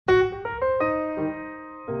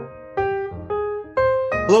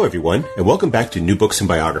Hello, everyone, and welcome back to New Books in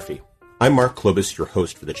Biography. I'm Mark Klobus, your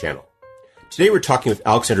host for the channel. Today we're talking with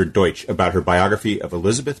Alexandra Deutsch about her biography of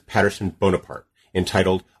Elizabeth Patterson Bonaparte,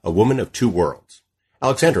 entitled A Woman of Two Worlds.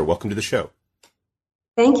 Alexandra, welcome to the show.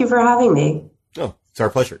 Thank you for having me. Oh, it's our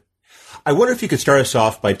pleasure. I wonder if you could start us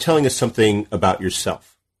off by telling us something about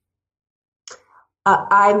yourself.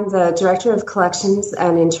 I'm the Director of Collections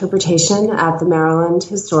and Interpretation at the Maryland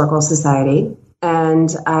Historical Society, and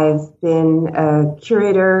I've been a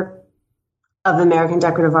curator of American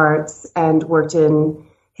decorative arts and worked in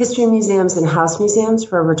history museums and house museums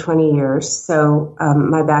for over 20 years. So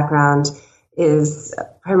my background is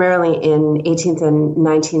primarily in 18th and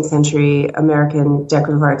 19th century American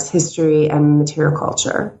decorative arts history and material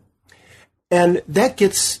culture. And that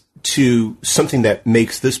gets to something that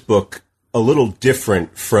makes this book a little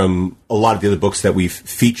different from a lot of the other books that we've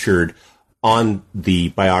featured on the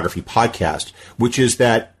biography podcast, which is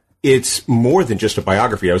that it's more than just a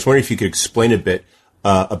biography. I was wondering if you could explain a bit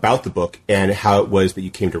about the book and how it was that you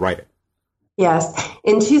came to write it. Yes.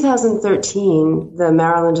 In 2013, the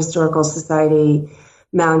Maryland Historical Society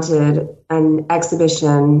mounted an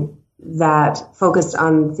exhibition that focused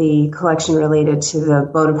on the collection related to the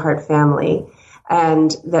Bonaparte family, and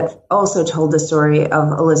that also told the story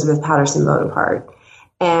of Elizabeth Patterson Bonaparte.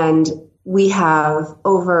 And we have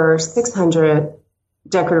over 600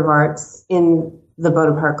 decorative arts in the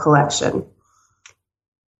Bonaparte collection.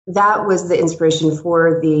 That was the inspiration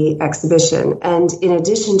for the exhibition. And in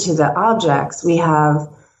addition to the objects, we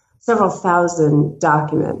have several thousand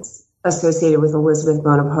documents associated with Elizabeth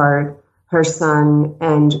Bonaparte, her son,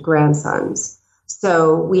 and grandsons.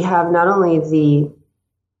 So we have not only the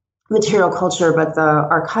material culture, but the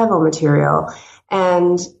archival material.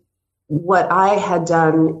 And what I had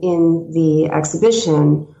done in the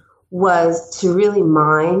exhibition was to really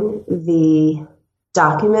mine the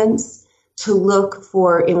documents to look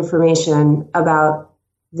for information about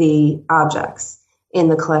the objects in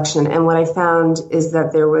the collection. And what I found is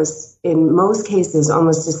that there was, in most cases,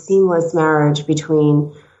 almost a seamless marriage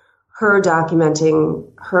between her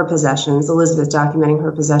documenting her possessions, Elizabeth documenting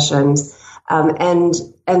her possessions, and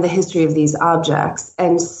the history of these objects.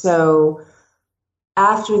 And so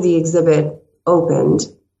after the exhibit opened,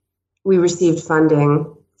 we received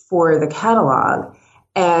funding for the catalog.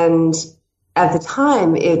 And at the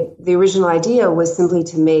time, the original idea was simply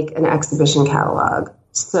to make an exhibition catalog.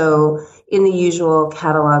 So in the usual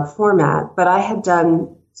catalog format, but I had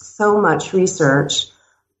done so much research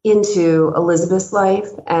into Elizabeth's life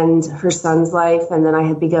and her son's life, and then I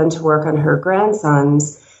had begun to work on her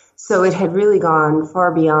grandsons. So it had really gone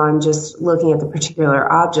far beyond just looking at the particular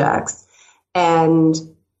objects. And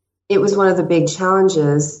it was one of the big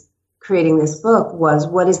challenges creating this book was,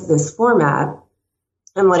 what is this format?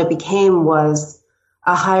 And what it became was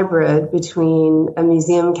a hybrid between a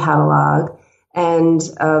museum catalog and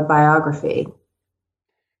a biography.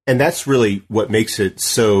 And that's really what makes it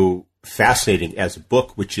so fascinating as a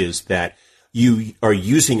book, which is that you are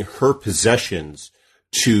using her possessions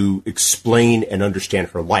to explain and understand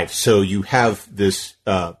her life. So you have this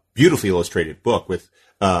beautifully illustrated book with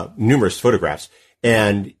numerous photographs,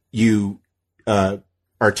 and you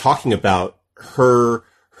are talking about her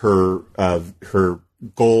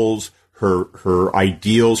goals, her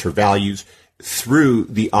ideals, her values through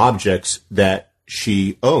the objects that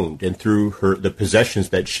she owned and through the possessions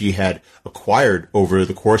that she had acquired over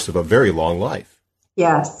the course of a very long life.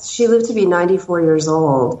 Yes, she lived to be 94 years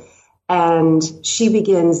old, and she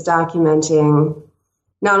begins documenting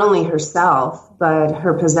not only herself, but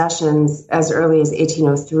her possessions as early as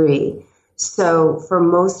 1803. So for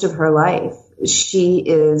most of her life, she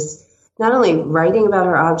is not only writing about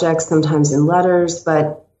her objects, sometimes in letters,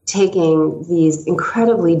 but taking these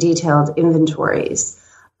incredibly detailed inventories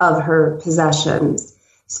of her possessions.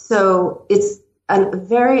 So it's a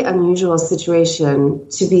very unusual situation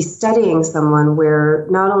to be studying someone where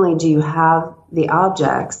not only do you have the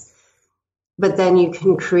objects, but then you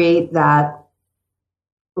can create that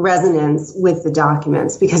resonance with the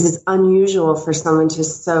documents, because it's unusual for someone to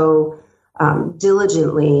so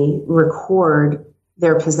diligently record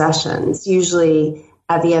their possessions. Usually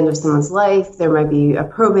at the end of someone's life, there might be a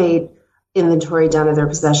probate inventory done of their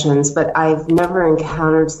possessions, but I've never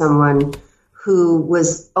encountered someone who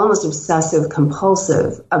was almost obsessive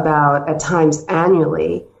compulsive about, at times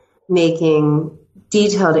annually, making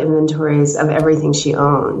detailed inventories of everything she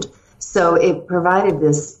owned. So it provided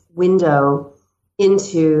this window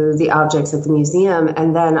into the objects at the museum,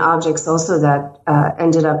 and then objects also that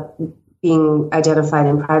ended up being identified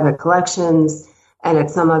in private collections and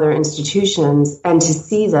at some other institutions, and to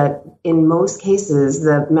see that in most cases,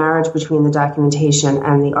 the marriage between the documentation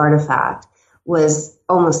and the artifact was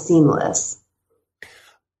almost seamless.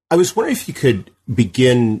 I was wondering if you could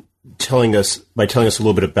begin telling us a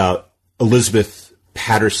little bit about Elizabeth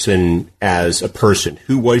Patterson as a person.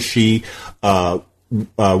 Who was she? What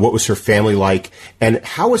was her family like? And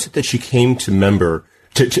how was it that she came to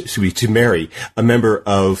marry a member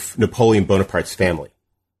of Napoleon Bonaparte's family?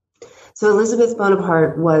 So Elizabeth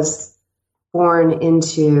Bonaparte was born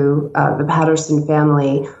into the Patterson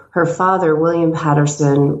family. Her father, William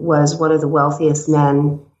Patterson, was one of the wealthiest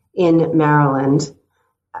men in Maryland.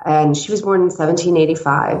 And she was born in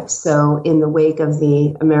 1785, so in the wake of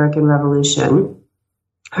the American Revolution.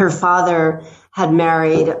 Her father had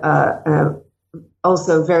married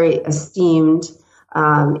also very esteemed,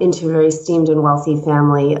 into a very esteemed and wealthy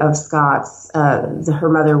family of Scots. Her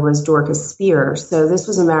mother was Dorcas Spear. So this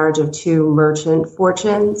was a marriage of two merchant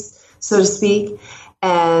fortunes, so to speak.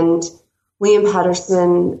 And William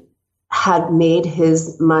Patterson had made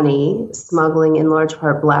his money smuggling in large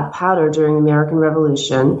part black powder during the American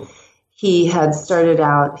Revolution. He had started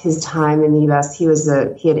out his time in the U.S. He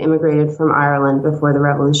had immigrated from Ireland before the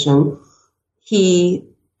Revolution. He,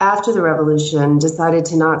 after the Revolution, decided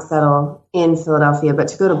to not settle in Philadelphia, but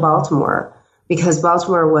to go to Baltimore, because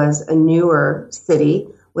Baltimore was a newer city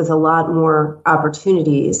with a lot more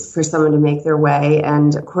opportunities for someone to make their way.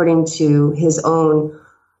 And according to his own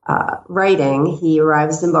writing, he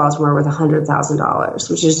arrives in Baltimore with $100,000,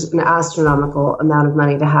 which is an astronomical amount of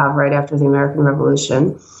money to have right after the American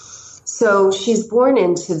Revolution. So she's born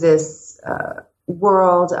into this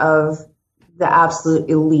world of the absolute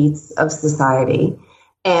elites of society,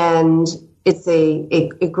 and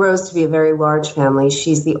it grows to be a very large family.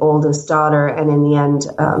 She's the oldest daughter, and in the end,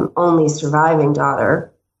 only surviving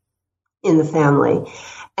daughter in the family.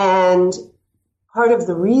 And part of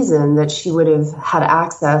the reason that she would have had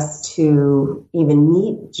access to even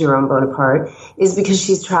meet Jerome Bonaparte is because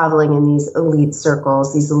she's traveling in these elite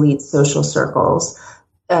circles, these elite social circles.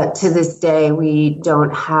 To this day, we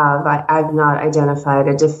don't have, I've not identified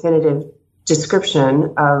a definitive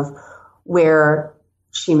description of where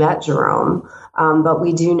she met Jerome. But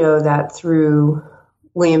we do know that through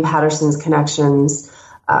William Patterson's connections,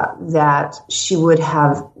 that she would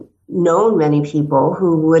have known many people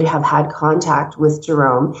who would have had contact with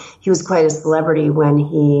Jerome. He was quite a celebrity when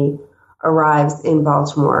he arrives in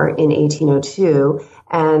Baltimore in 1802,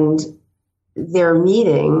 and their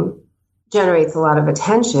meeting generates a lot of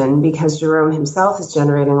attention because Jerome himself is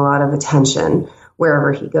generating a lot of attention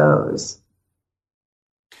wherever he goes.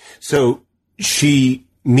 So she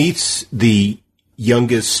meets the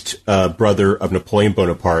youngest brother of Napoleon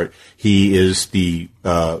Bonaparte. He is the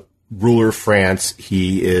ruler of France.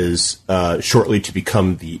 He is shortly to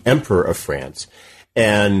become the emperor of France.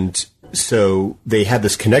 And so they had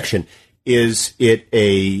this connection. Is it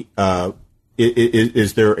is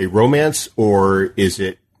there a romance, or is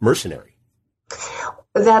it mercenary?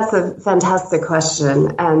 That's a fantastic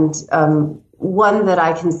question, and one that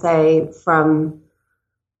I can say from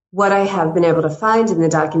what I have been able to find in the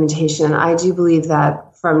documentation. I do believe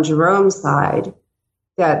that from Jerome's side,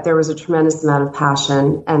 that there was a tremendous amount of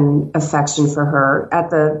passion and affection for her. At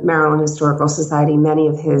the Maryland Historical Society, many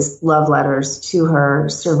of his love letters to her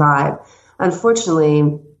survive.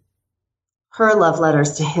 Unfortunately, her love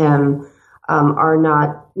letters to him are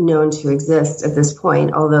not known to exist at this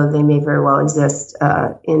point, although they may very well exist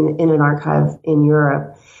in an archive in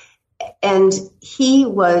Europe. And he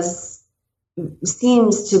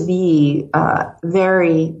seems to be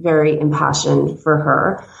very, very impassioned for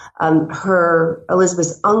her.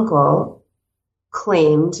 Elizabeth's uncle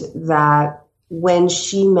claimed that when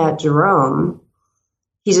she met Jerome,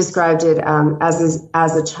 he described it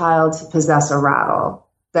as a child to possess a rattle,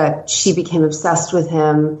 that she became obsessed with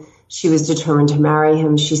him. She was determined to marry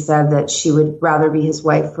him. She said that she would rather be his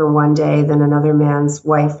wife for one day than another man's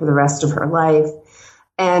wife for the rest of her life.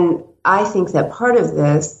 And I think that part of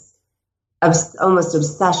this almost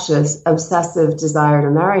obsessive desire to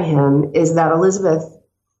marry him is that Elizabeth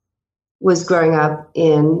was growing up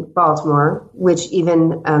in Baltimore, which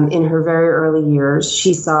even in her very early years,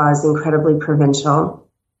 she saw as incredibly provincial.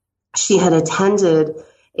 She had attended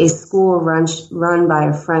a school run by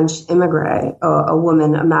a French immigrant, a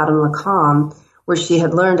woman, Madame Lacombe, where she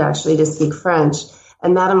had learned actually to speak French.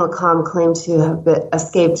 And Madame Lacombe claimed to have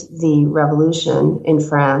escaped the revolution in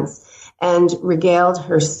France and regaled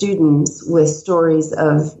her students with stories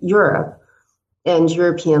of Europe and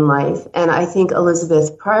European life. And I think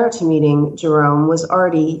Elizabeth, prior to meeting Jerome, was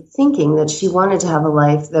already thinking that she wanted to have a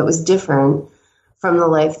life that was different from the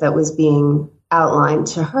life that was being outlined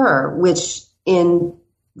to her, which in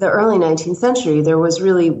the early 19th century, there was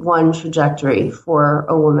really one trajectory for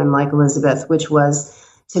a woman like Elizabeth, which was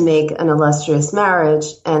to make an illustrious marriage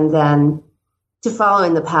and then to follow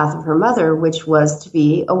in the path of her mother, which was to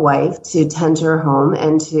be a wife, to tend to her home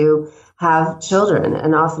and to have children,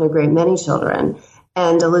 and often a great many children.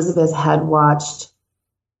 And Elizabeth had watched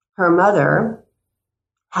her mother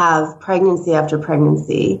have pregnancy after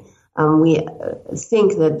pregnancy. We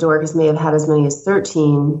think that Dorcas may have had as many as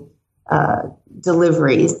 13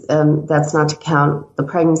 deliveries. That's not to count the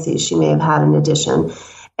pregnancies she may have had in addition.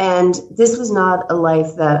 And this was not a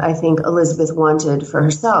life that I think Elizabeth wanted for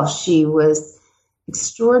herself. She was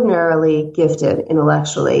extraordinarily gifted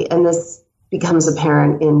intellectually, and this becomes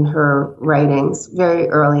apparent in her writings very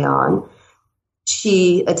early on.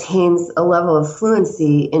 She attains a level of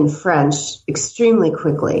fluency in French extremely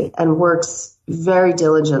quickly and works very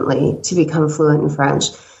diligently to become fluent in French.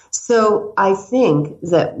 So I think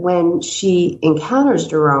that when she encounters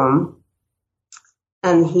Jerome,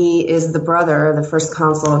 and he is the brother, the first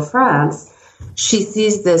consul of France, she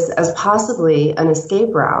sees this as possibly an escape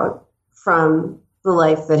route from the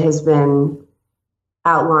life that has been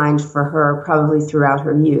outlined for her probably throughout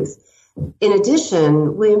her youth. In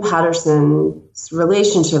addition, William Paterson's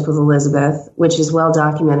relationship with Elizabeth, which is well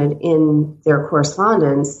documented in their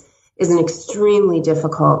correspondence, is an extremely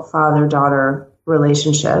difficult father-daughter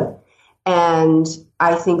relationship. And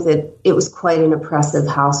I think that it was quite an oppressive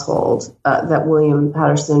household that William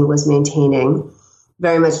Paterson was maintaining,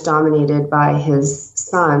 very much dominated by his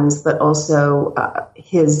sons, but also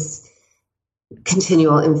his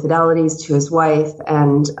continual infidelities to his wife,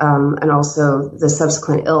 and also the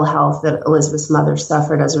subsequent ill health that Elizabeth's mother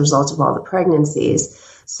suffered as a result of all the pregnancies.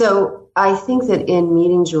 So I think that in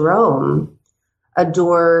meeting Jerome, a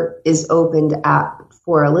door is opened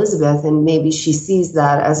for Elizabeth, and maybe she sees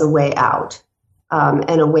that as a way out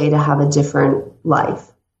and a way to have a different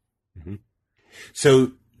life. Mm-hmm.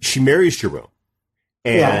 So she marries Jerome,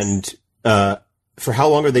 and yes. For how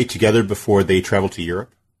long are they together before they travel to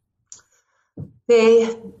Europe?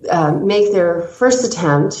 They make their first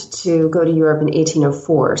attempt to go to Europe in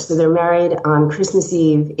 1804. So they're married on Christmas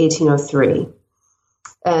Eve, 1803.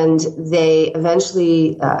 And they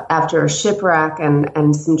eventually, after a shipwreck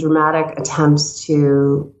and some dramatic attempts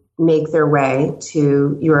to make their way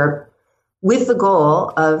to Europe with the goal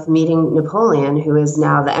of meeting Napoleon, who is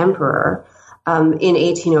now the emperor, in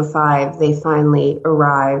 1805, they finally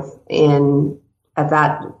arrive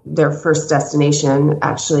their first destination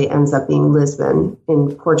actually ends up being Lisbon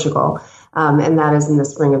in Portugal, and that is in the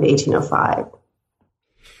spring of 1805.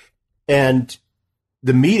 And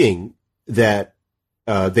the meeting that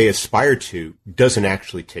they aspire to doesn't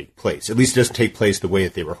actually take place. At least it doesn't take place the way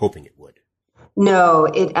that they were hoping it would. No,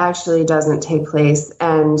 it actually doesn't take place.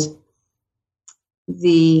 And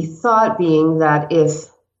the thought being that if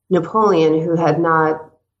Napoleon, who had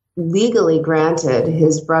not legally granted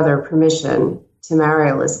his brother permission to marry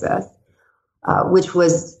Elizabeth, which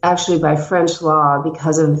was actually by French law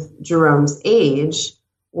because of Jerome's age,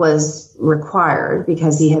 was required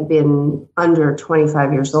because he had been under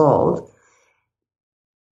 25 years old.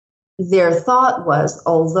 Their thought was,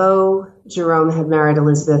 although Jerome had married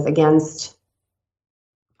Elizabeth against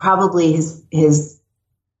probably his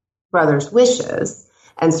brother's wishes,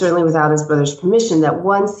 and certainly without his brother's permission, that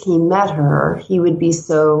once he met her, he would be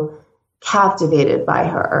so captivated by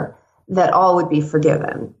her that all would be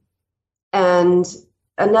forgiven. And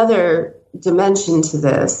another dimension to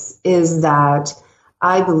this is that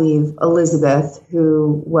I believe Elizabeth,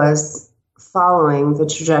 who was following the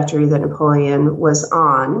trajectory that Napoleon was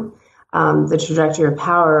on, the trajectory of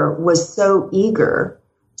power, was so eager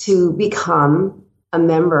to become a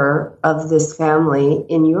member of this family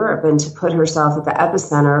in Europe and to put herself at the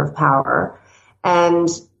epicenter of power and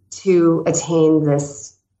to attain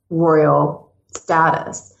this royal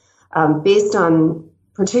status. Based on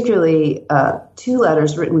particularly 2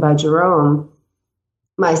 letters written by Jerome,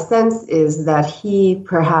 my sense is that he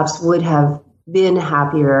perhaps would have been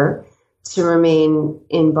happier to remain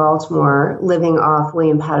in Baltimore living off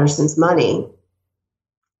William Paterson's money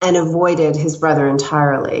and avoided his brother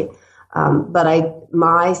entirely. But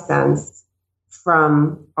my sense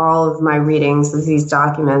from all of my readings of these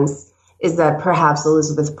documents is that perhaps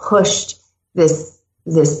Elizabeth pushed this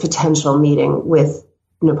potential meeting with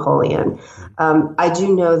Napoleon. I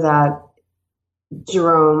do know that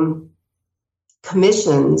Jerome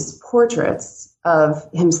commissions portraits of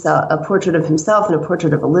himself, a portrait of himself and a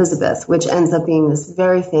portrait of Elizabeth, which ends up being this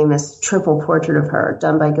very famous triple portrait of her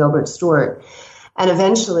done by Gilbert Stuart. And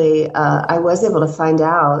eventually, I was able to find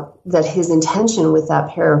out that his intention with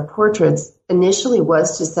that pair of portraits initially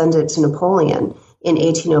was to send it to Napoleon in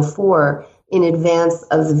 1804 in advance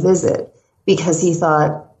of the visit, because he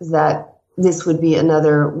thought that this would be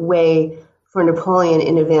another way for Napoleon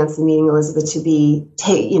in advance of meeting Elizabeth to be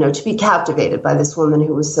captivated by this woman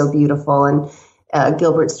who was so beautiful. And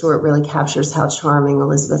Gilbert Stuart really captures how charming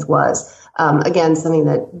Elizabeth was. Again, something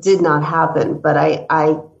that did not happen. But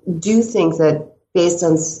I do think that based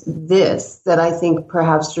on this, that I think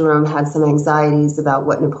perhaps Jerome had some anxieties about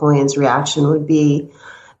what Napoleon's reaction would be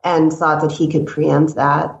and thought that he could preempt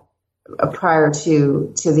that prior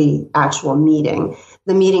to the actual meeting.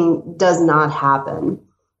 The meeting does not happen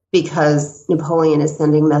because Napoleon is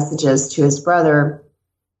sending messages to his brother,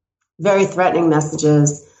 very threatening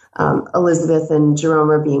messages. Elizabeth and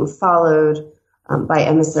Jerome are being followed by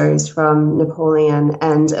emissaries from Napoleon,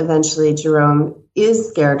 and eventually Jerome is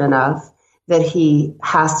scared enough that he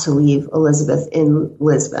has to leave Elizabeth in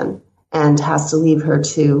Lisbon and has to leave her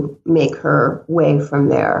to make her way from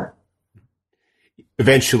there.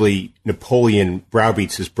 Eventually, Napoleon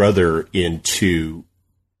browbeats his brother into,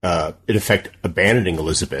 in effect, abandoning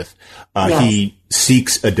Elizabeth. Yes. He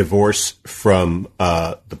seeks a divorce from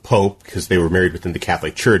the Pope because they were married within the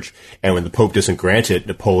Catholic Church. And when the Pope doesn't grant it,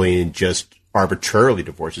 Napoleon just arbitrarily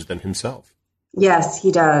divorces them himself. Yes,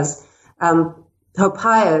 he does. Pope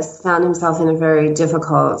Pius found himself in a very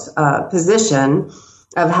difficult position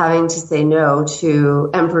of having to say no to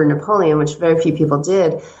Emperor Napoleon, which very few people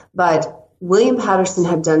did. But William Paterson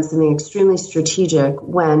had done something extremely strategic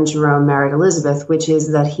when Jerome married Elizabeth, which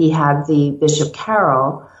is that he had the Bishop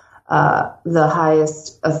Carroll, the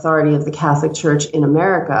highest authority of the Catholic Church in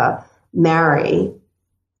America, marry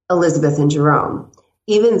Elizabeth and Jerome.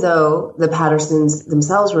 Even though the Pattersons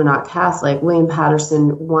themselves were not Catholic, William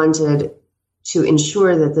Paterson wanted to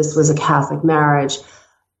ensure that this was a Catholic marriage,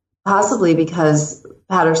 possibly because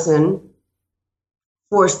Paterson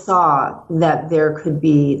foresaw that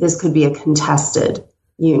this could be a contested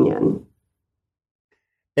union.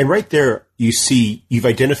 And right there, you see, you've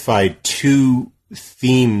identified two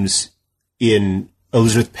themes in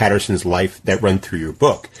Elizabeth Patterson's life that run through your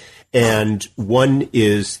book. And one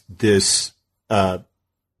is this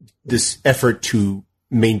effort to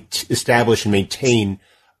establish and maintain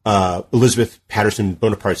Elizabeth Patterson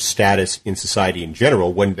Bonaparte's status in society in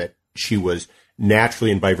general, one that she was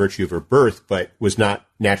naturally and by virtue of her birth, but was not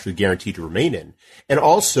naturally guaranteed to remain in. And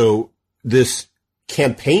also this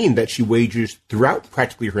campaign that she wages throughout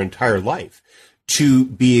practically her entire life to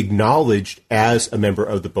be acknowledged as a member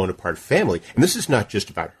of the Bonaparte family. And this is not just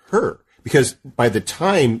about her, because by the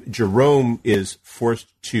time Jerome is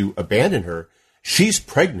forced to abandon her, she's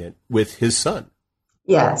pregnant with his son.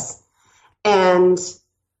 Yes. And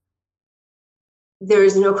there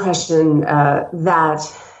is no question that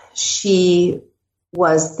she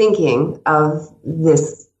was thinking of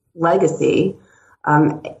this legacy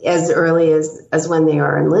as early as when they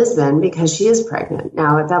are in Lisbon, because she is pregnant.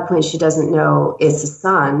 Now, at that point, she doesn't know it's a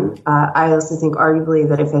son. I also think arguably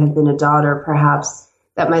that if it had been a daughter, perhaps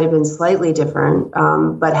that might have been slightly different.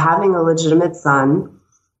 But having a legitimate son,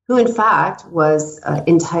 who in fact was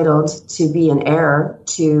entitled to be an heir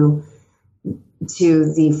to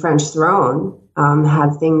the French throne,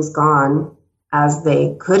 had things gone as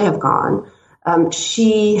they could have gone,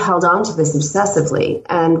 she held on to this obsessively.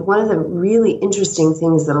 And one of the really interesting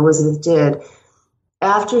things that Elizabeth did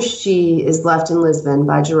after she is left in Lisbon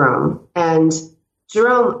by Jerome, and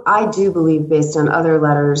Jerome, I do believe, based on other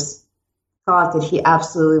letters, thought that he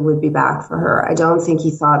absolutely would be back for her. I don't think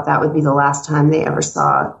he thought that would be the last time they ever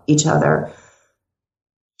saw each other.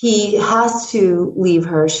 He has to leave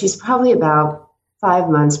her. She's probably about 5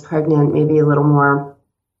 months pregnant, maybe a little more.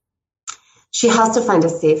 She has to find a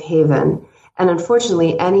safe haven. And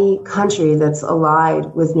unfortunately, any country that's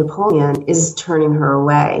allied with Napoleon is turning her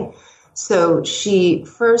away. So she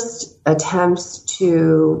first attempts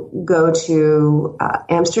to go to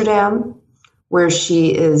Amsterdam, where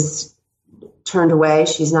she is turned away.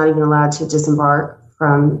 She's not even allowed to disembark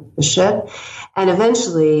from the ship. And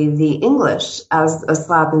eventually the English, as a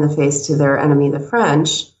slap in the face to their enemy, the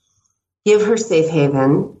French, give her safe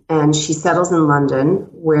haven, and she settles in London,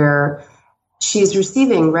 where she's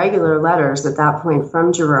receiving regular letters at that point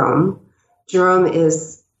from Jerome. Jerome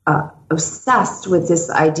is obsessed with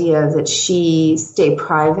this idea that she stay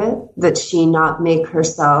private, that she not make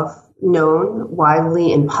herself known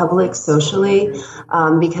widely in public, socially,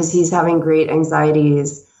 because he's having great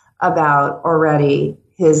anxieties about already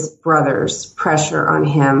his brother's pressure on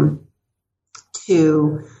him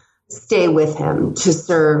to stay with him, to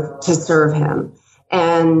serve him.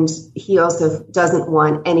 And he also doesn't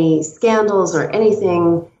want any scandals or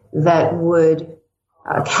anything that would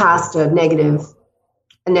cast a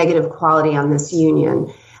negative quality on this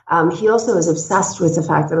union. He also is obsessed with the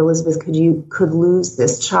fact that Elizabeth could lose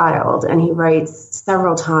this child, and he writes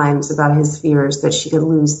several times about his fears that she could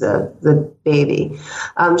lose the baby.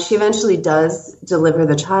 She eventually does deliver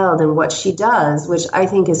the child, and what she does, which I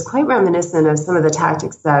think is quite reminiscent of some of the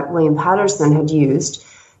tactics that William Patterson had used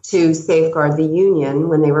to safeguard the union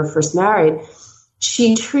when they were first married,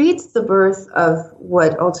 she treats the birth of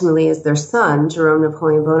what ultimately is their son, Jerome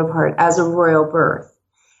Napoleon Bonaparte, as a royal birth.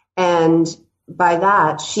 And by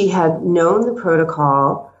that, she had known the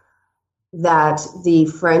protocol that the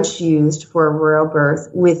French used for a royal birth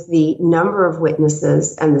with the number of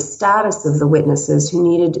witnesses and the status of the witnesses who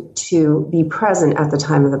needed to be present at the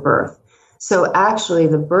time of the birth. So actually,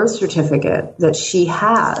 the birth certificate that she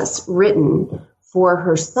has written for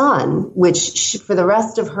her son, which for the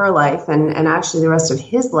rest of her life and actually the rest of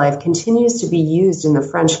his life continues to be used in the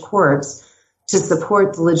French courts to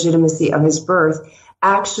support the legitimacy of his birth,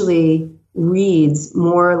 actually reads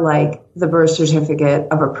more like the birth certificate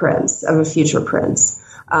of a prince, of a future prince.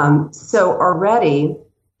 So already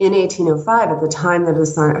in 1805, at the time that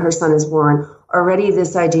her son is born, already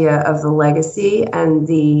this idea of the legacy and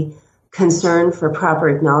the concern for proper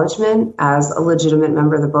acknowledgement as a legitimate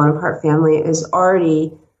member of the Bonaparte family is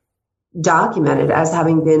already documented as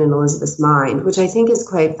having been in Elizabeth's mind, which I think is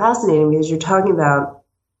quite fascinating because you're talking about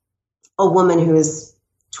a woman who is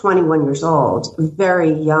 21 years old, a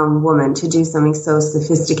very young woman, to do something so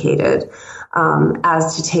sophisticated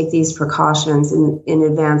as to take these precautions in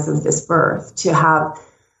advance of this birth, to have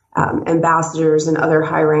ambassadors and other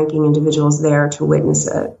high-ranking individuals there to witness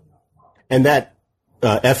it. And that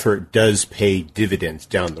effort does pay dividends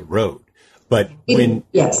down the road. But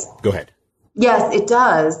yes. Go ahead. Yes, it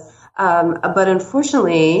does. But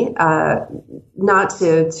unfortunately, not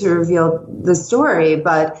to reveal the story,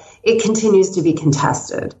 but it continues to be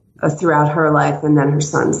contested throughout her life and then her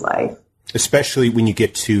son's life. Especially when you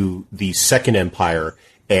get to the Second Empire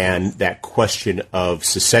and that question of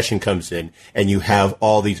secession comes in, and you have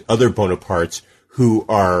all these other Bonapartes who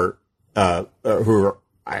are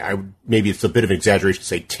maybe it's a bit of an exaggeration to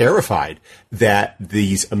say terrified that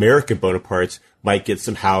these American Bonapartes might get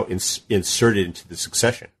somehow inserted into the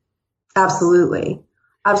succession. Absolutely.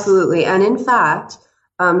 Absolutely. And in fact,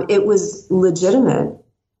 it was legitimate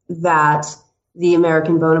that the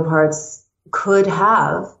American Bonapartes could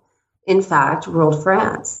have, in fact, ruled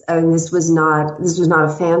France. And this was not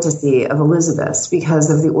a fantasy of Elizabeth's because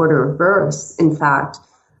of the order of births. In fact,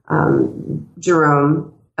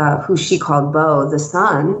 Jerome, who she called Beau, the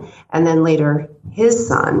son, and then later his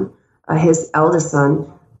son, his eldest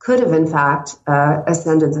son, could have, in fact,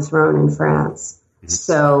 ascended the throne in France. Mm-hmm.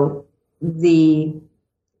 So the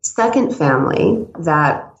second family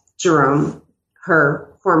that Jerome,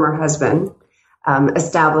 her former husband,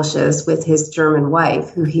 establishes with his German wife,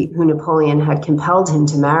 who Napoleon had compelled him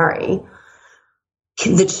to marry,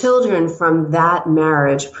 the children from that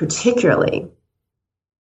marriage particularly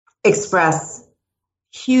express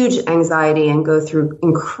huge anxiety and go through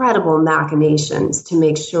incredible machinations to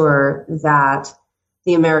make sure that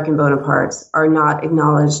the American Bonapartes are not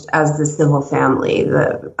acknowledged as the civil family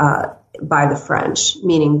by the French,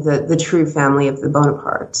 meaning the true family of the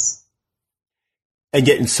Bonapartes. And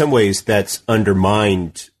yet, in some ways, that's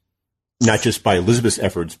undermined not just by Elizabeth's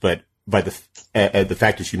efforts, but by the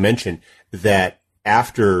fact, as you mentioned, that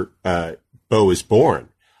after Beau is born,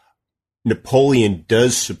 Napoleon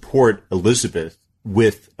does support Elizabeth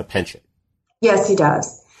with a pension. Yes, he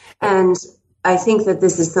does. And I think that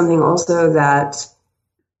this is something also that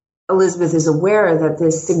Elizabeth is aware that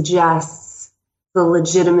this suggests the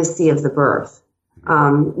legitimacy of the birth,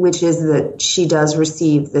 which is that she does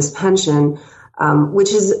receive this pension,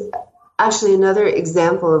 which is actually another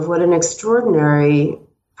example of what an extraordinary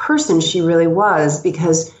person she really was,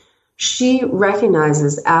 because she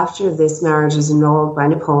recognizes after this marriage is annulled by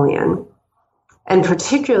Napoleon, and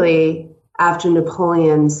particularly after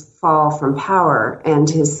Napoleon's fall from power and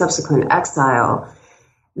his subsequent exile,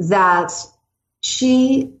 that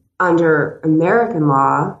she, under American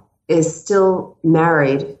law, is still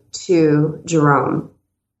married to Jerome.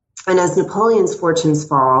 And as Napoleon's fortunes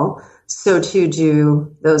fall, so too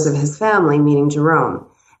do those of his family, meaning Jerome.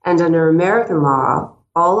 And under American law,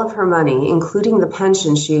 all of her money, including the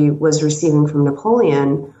pension she was receiving from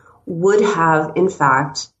Napoleon, would have, in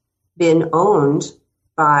fact, been owned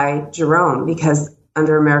by Jerome, because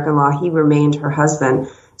under American law, he remained her husband.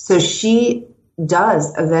 So she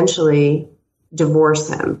does eventually divorce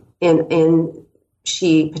him. And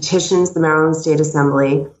she petitions the Maryland State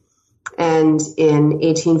Assembly, and in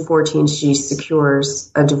 1814, she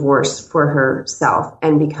secures a divorce for herself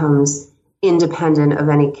and becomes independent of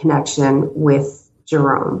any connection with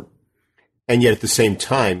Jerome. And yet at the same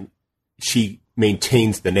time, she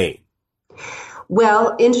maintains the name.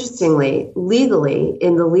 Well, interestingly, legally,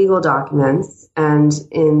 in the legal documents and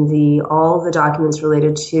in all the documents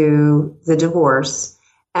related to the divorce,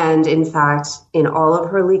 and in fact, in all of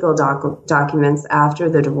her legal documents after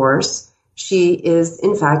the divorce, she is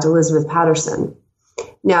in fact Elizabeth Patterson.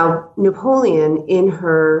 Now, Napoleon,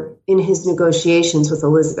 in his negotiations with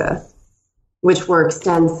Elizabeth, which were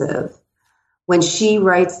extensive, when she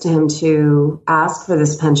writes to him to ask for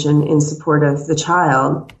this pension in support of the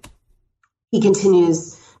child, he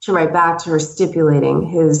continues to write back to her stipulating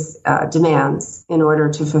his demands in order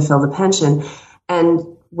to fulfill the pension. And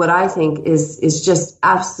what I think is just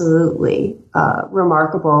absolutely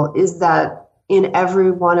remarkable is that in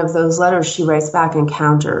every one of those letters, she writes back and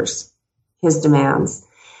counters his demands.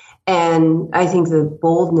 And I think the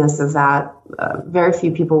boldness of that, very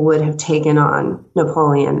few people would have taken on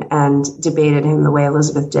Napoleon and debated him the way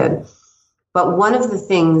Elizabeth did. But one of the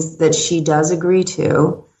things that she does agree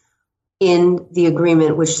to in the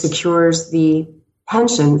agreement which secures the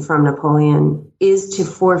pension from Napoleon is to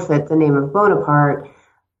forfeit the name of Bonaparte,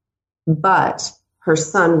 but her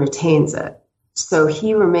son retains it. So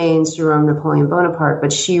he remains Jerome Napoleon Bonaparte,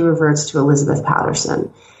 but she reverts to Elizabeth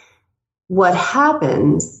Patterson. What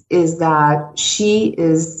happens is that she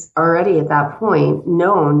is already at that point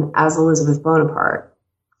known as Elizabeth Bonaparte.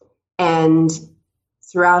 And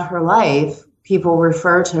throughout her life, people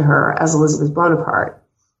refer to her as Elizabeth Bonaparte.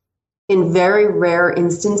 In very rare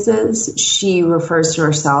instances, she refers to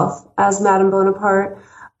herself as Madame Bonaparte,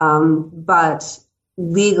 but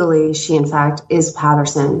legally, she in fact is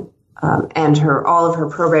Patterson, and all of her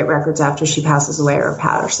probate records after she passes away are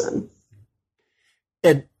Patterson.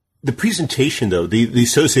 And the presentation, though, the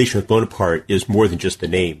association with Bonaparte is more than just the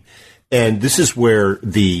name. And this is where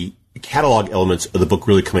the catalog elements of the book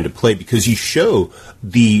really come into play, because you show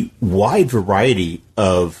the wide variety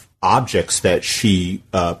of objects that she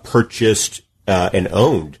purchased and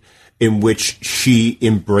owned, in which she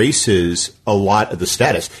embraces a lot of the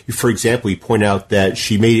status. For example, you point out that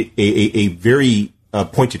she made a very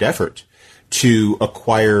pointed effort to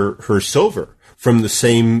acquire her silver from the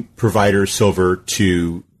same provider silver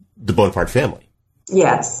to the Bonaparte family.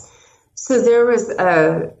 Yes. So there was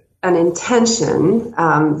an intention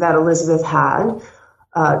that Elizabeth had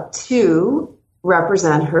to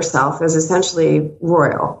represent herself as essentially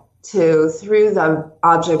royal, through the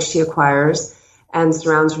objects she acquires and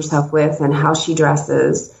surrounds herself with and how she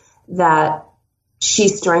dresses, that she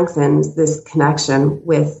strengthens this connection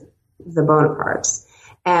with the Bonapartes.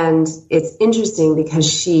 And it's interesting because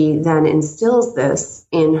she then instills this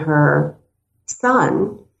in her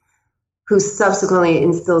son, who subsequently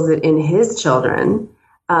instills it in his children.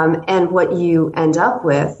 And what you end up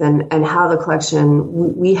with and how the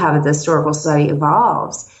collection we have at the Historical Society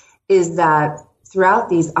evolves is that throughout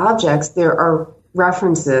these objects, there are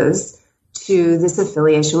references to this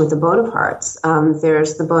affiliation with the Bonapartes.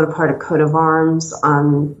 There's the Bonaparte coat of arms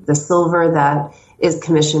on the silver that is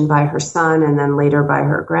commissioned by her son and then later by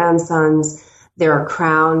her grandsons. There are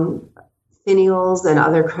crown finials and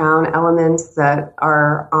other crown elements that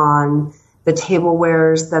are on the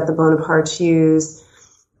tablewares that the Bonapartes use.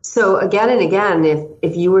 So again and again,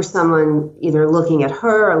 if you were someone either looking at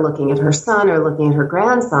her or looking at her son or looking at her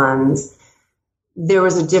grandsons, there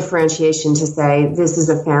was a differentiation to say this is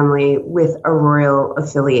a family with a royal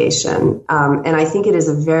affiliation. And I think it is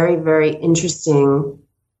a very, very interesting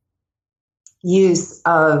use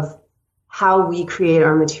of how we create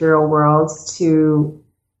our material worlds to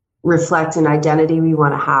reflect an identity we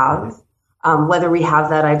want to have, whether we have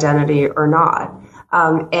that identity or not.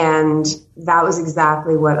 And that was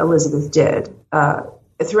exactly what Elizabeth did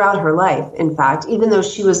throughout her life. In fact, even though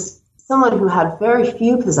she was someone who had very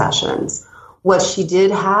few possessions, what she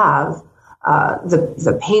did have,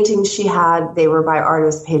 the paintings she had, they were by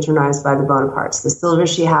artists patronized by the Bonapartes. The silver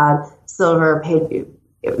she had,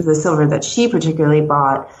 the silver that she particularly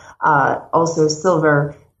bought, also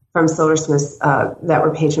silver from silversmiths that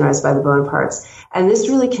were patronized by the Bonapartes. And this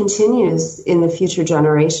really continues in the future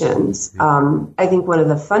generations. I think one of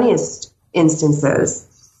the funniest instances,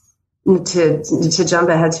 to jump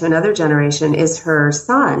ahead to another generation, is her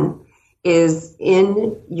son is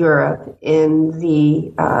in Europe in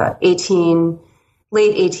the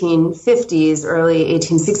late 1850s, early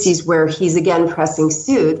 1860s, where he's again pressing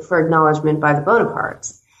suit for acknowledgement by the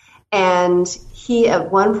Bonapartes. And he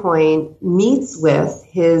at one point meets with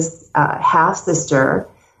his half-sister,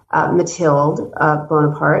 Mathilde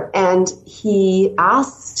Bonaparte, and he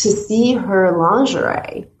asks to see her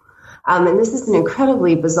lingerie. And this is an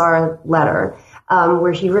incredibly bizarre letter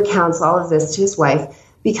where he recounts all of this to his wife,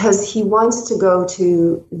 because he wants to go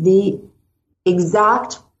to the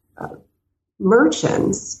exact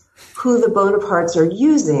merchants who the Bonapartes are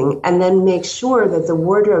using, and then make sure that the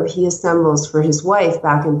wardrobe he assembles for his wife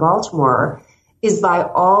back in Baltimore is by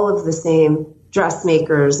all of the same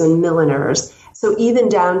dressmakers and milliners. So even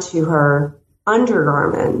down to her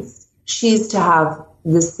undergarments, she's to have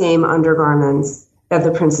the same undergarments that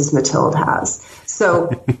the Princess Mathilde has.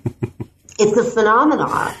 So it's a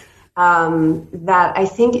phenomenon that I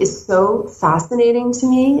think is so fascinating to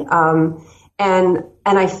me.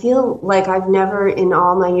 And I feel like I've never, in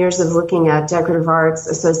all my years of looking at decorative arts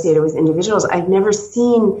associated with individuals, I've never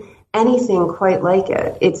seen anything quite like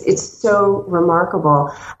it. It's so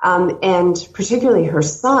remarkable. And particularly her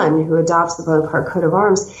son, who adopts the Bonaparte coat of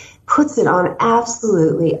arms, puts it on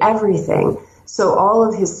absolutely everything. So all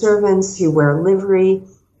of his servants who wear livery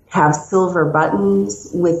have silver buttons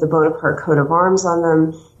with the Bonaparte coat of arms on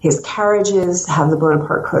them. His carriages have the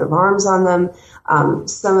Bonaparte coat of arms on them.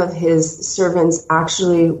 Some of his servants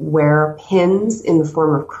actually wear pins in the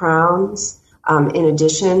form of crowns, in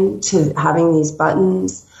addition to having these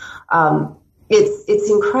buttons. It's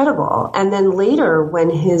incredible. And then later, when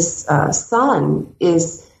his son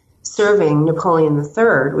is serving Napoleon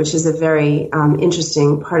III, which is a very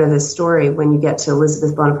interesting part of this story when you get to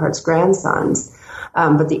Elizabeth Bonaparte's grandsons,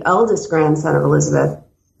 but the eldest grandson of Elizabeth,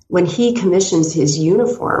 when he commissions his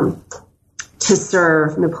uniform to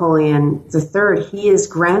serve Napoleon III, he is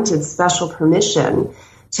granted special permission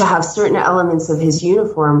to have certain elements of his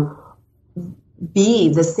uniform be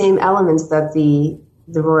the same elements that the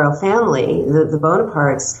royal family, the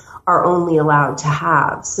Bonapartes, are only allowed to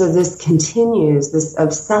have. So this continues, this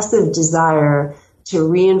obsessive desire to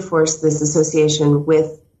reinforce this association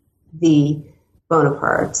with the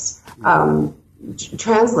Bonapartes.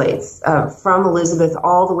 Translates from Elizabeth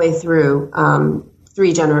all the way through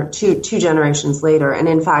two generations later, and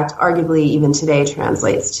in fact, arguably even today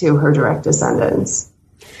translates to her direct descendants.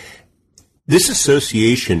 This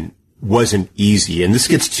association wasn't easy, and this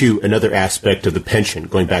gets to another aspect of the pension,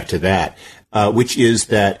 going back to that, which is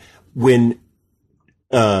that when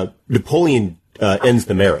Napoleon ends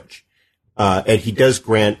the marriage, and he does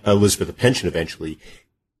grant Elizabeth a pension eventually,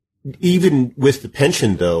 even with the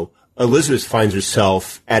pension, though, Elizabeth finds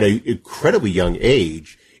herself at an incredibly young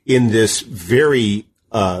age in this very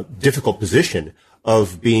difficult position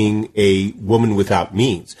of being a woman without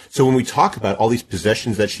means. So when we talk about all these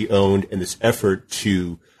possessions that she owned and this effort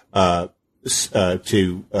to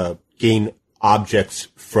gain objects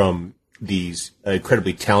from these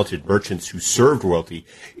incredibly talented merchants who served royalty,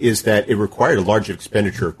 is that it required a large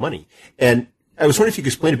expenditure of money. And I was wondering if you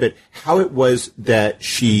could explain a bit how it was that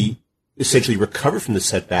she essentially recovered from the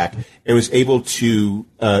setback and was able to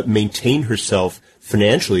maintain herself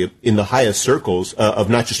financially in the highest circles of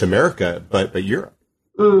not just America, but Europe.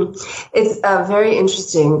 It's very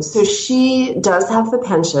interesting. So she does have the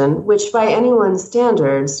pension, which by anyone's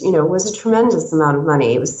standards, was a tremendous amount of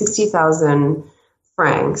money. It was 60,000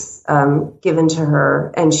 francs given to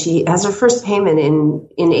her, and she has her first payment in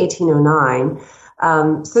 1809.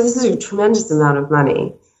 So this is a tremendous amount of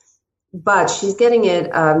money. But she's getting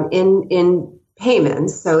it in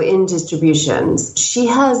payments, so in distributions. She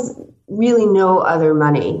has really no other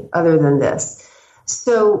money other than this.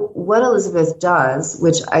 So what Elizabeth does,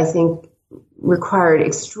 which I think required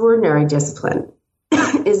extraordinary discipline,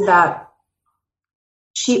 is that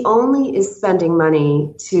she only is spending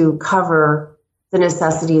money to cover the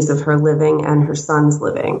necessities of her living and her son's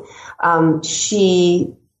living.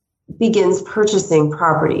 She begins purchasing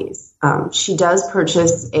properties. She does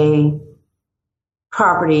purchase a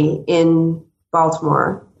property in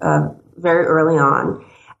Baltimore very early on,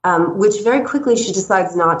 which very quickly she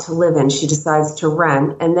decides not to live in. She decides to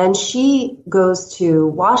rent. And then she goes to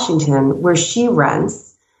Washington, where she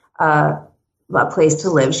rents a place to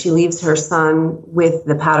live. She leaves her son with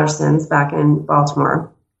the Pattersons back in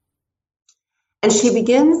Baltimore. And she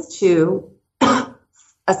begins to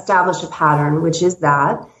establish a pattern, which is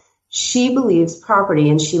that she believes property,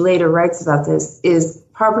 and she later writes about this, is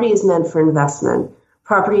property is meant for investment.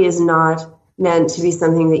 Property is not meant to be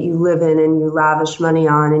something that you live in and you lavish money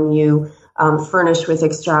on and you furnish with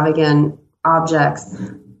extravagant objects.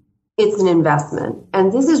 It's an investment.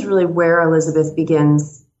 And this is really where Elizabeth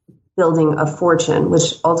begins building a fortune,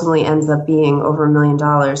 which ultimately ends up being over $1 million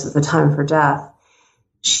at the time of her death.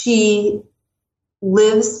 She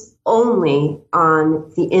lives only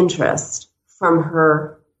on the interest from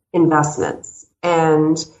her investments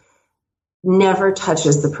and never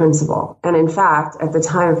touches the principal. And in fact, at the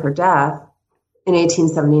time of her death in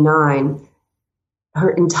 1879, her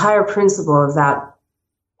entire principal of that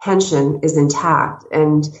pension is intact.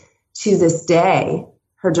 And to this day,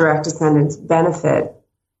 her direct descendants benefit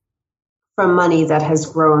from money that has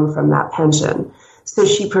grown from that pension. So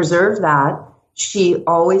she preserved that. She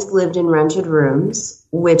always lived in rented rooms,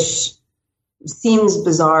 which seems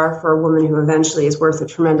bizarre for a woman who eventually is worth a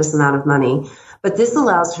tremendous amount of money. But this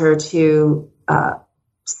allows her to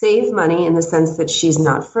save money in the sense that she's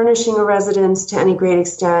not furnishing a residence to any great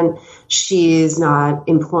extent. She's not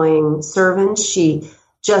employing servants. She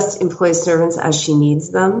just employs servants as she needs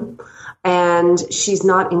them. And she's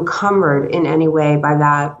not encumbered in any way by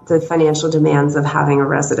the financial demands of having a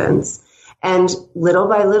residence. And little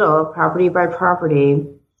by little, property by property,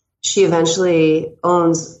 she eventually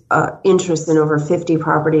owns interest in over 50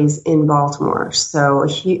 properties in Baltimore. So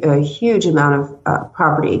a huge amount of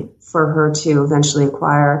property for her to eventually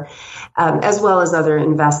acquire, as well as other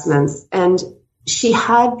investments. And she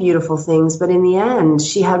had beautiful things, but in the end,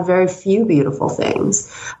 she had very few beautiful things.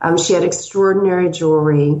 She had extraordinary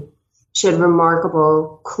jewelry. She had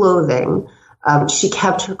remarkable clothing. She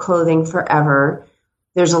kept her clothing forever.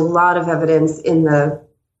 There's a lot of evidence in the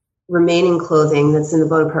remaining clothing that's in the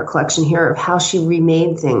Bonaparte collection here of how she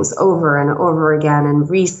remade things over and over again and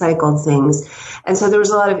recycled things. And so there was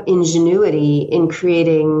a lot of ingenuity in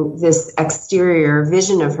creating this exterior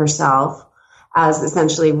vision of herself as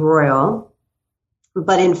essentially royal.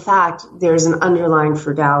 But in fact, there's an underlying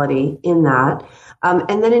frugality in that.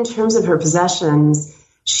 And then in terms of her possessions,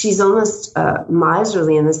 she's almost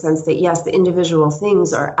miserly in the sense that, yes, the individual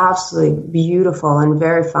things are absolutely beautiful and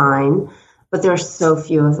very fine, but there are so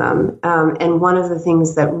few of them. And one of the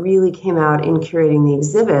things that really came out in curating the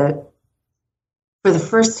exhibit, for the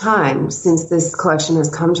first time since this collection has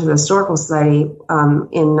come to the Historical Society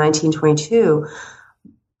in 1922,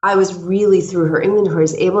 I was really, through her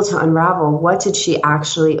inventories, able to unravel what did she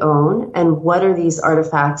actually own and what are these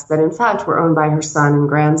artifacts that, in fact, were owned by her son and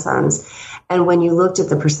grandsons. And when you looked at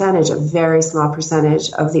the percentage, a very small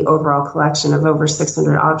percentage of the overall collection of over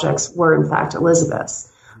 600 objects were, in fact,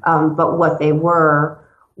 Elizabeth's. But what they were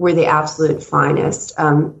the absolute finest.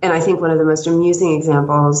 And I think one of the most amusing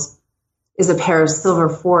examples is a pair of silver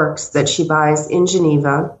forks that she buys in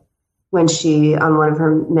Geneva when on one of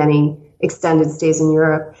her many extended stays in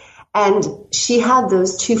Europe. And she had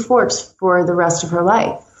those two forks for the rest of her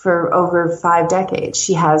life. For over 5 decades,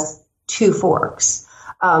 she has 2 forks,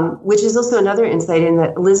 which is also another insight in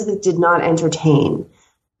that Elizabeth did not entertain.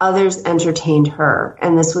 Others entertained her,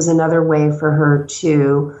 and this was another way for her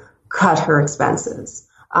to cut her expenses.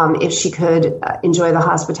 If she could enjoy the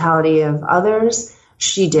hospitality of others,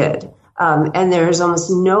 she did. And there is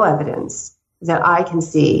almost no evidence that I can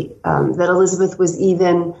see that Elizabeth was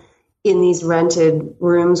even in these rented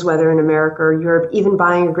rooms, whether in America or Europe, even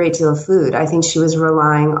buying a great deal of food. I think she was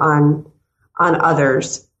relying on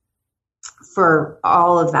others for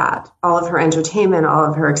all of that, all of her entertainment, all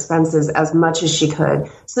of her expenses, as much as she could,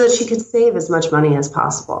 so that she could save as much money as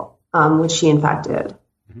possible, which she in fact did.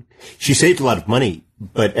 She saved a lot of money,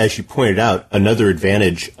 but as you pointed out, another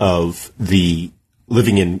advantage of the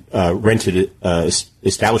living in rented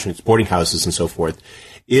establishments, boarding houses and so forth,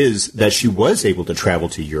 is that she was able to travel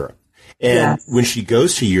to Europe. And yes, when she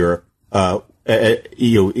goes to Europe,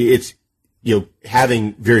 it's,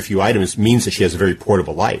 having very few items means that she has a very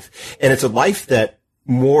portable life. And it's a life that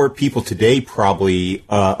more people today probably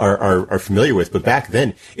are familiar with, but back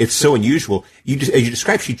then it's so unusual. As you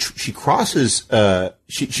described, she crosses,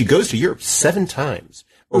 she goes to Europe 7 times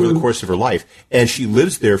over the course of her life, and she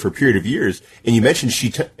lives there for a period of years. And you mentioned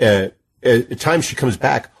at times she comes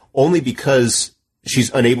back only because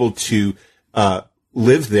she's unable to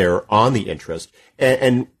live there on the interest.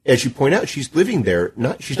 And as you point out, she's living there.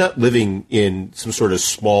 She's not living in some sort of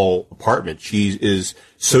small apartment. She is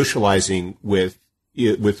socializing with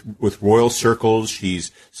royal circles.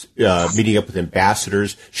 She's meeting up with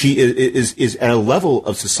ambassadors. She is at a level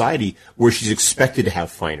of society where she's expected to have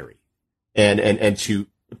finery and to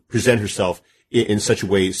present herself in such a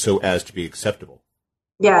way so as to be acceptable.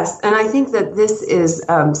 Yes, and I think that this is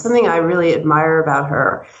something I really admire about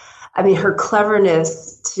her. I mean, her cleverness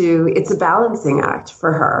it's a balancing act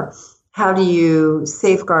for her. How do you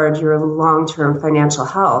safeguard your long-term financial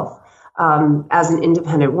health as an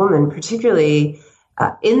independent woman, particularly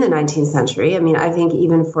in the 19th century? I mean, I think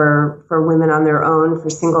even for women on their own, for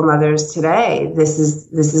single mothers today, this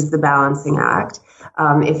is the balancing act.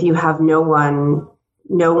 If you have no one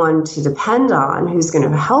to depend on who's going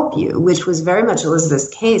to help you, which was very much Elizabeth's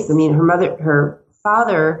case. I mean, her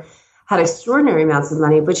father had extraordinary amounts of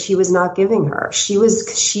money, but she was not giving her. She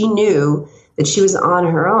knew that she was on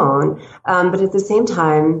her own. But at the same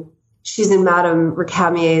time, she's in Madame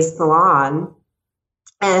Récamier's salon,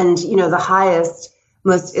 and, the highest,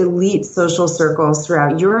 most elite social circles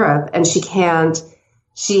throughout Europe. And she can't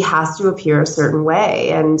she has to appear a certain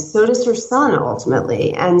way, and so does her son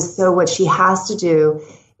ultimately. And so what she has to do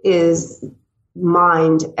is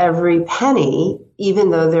mind every penny, even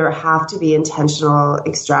though there have to be intentional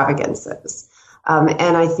extravagances.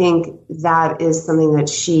 And I think that is something that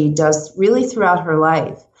she does really throughout her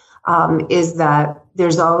life, is that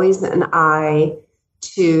there's always an eye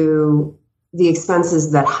to the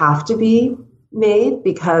expenses that have to be made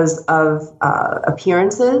because of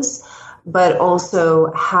appearances, but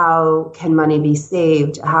also how can money be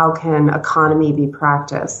saved? How can economy be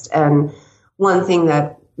practiced? And one thing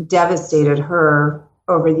that devastated her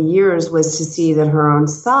over the years was to see that her own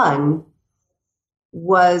son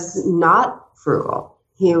was not frugal.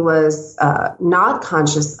 He was not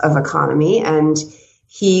conscious of economy, and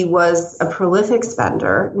he was a prolific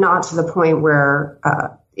spender, not to the point where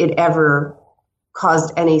it ever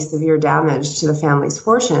caused any severe damage to the family's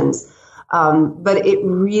fortunes. But it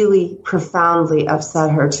really profoundly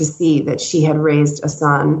upset her to see that she had raised a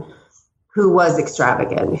son who was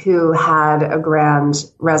extravagant, who had a grand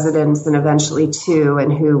residence and eventually two,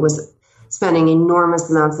 and who was spending enormous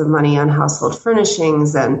amounts of money on household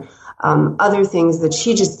furnishings and other things that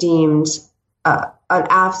she just deemed an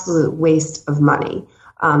absolute waste of money.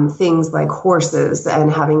 Things like horses and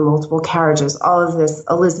having multiple carriages, all of this,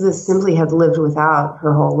 Elizabeth simply had lived without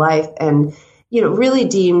her whole life, and, really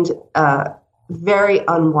deemed very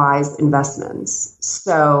unwise investments.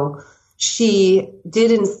 So she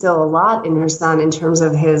did instill a lot in her son in terms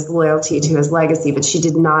of his loyalty to his legacy, but she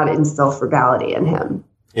did not instill frugality in him.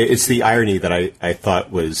 It's the irony that I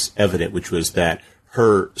thought was evident, which was that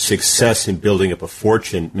her success in building up a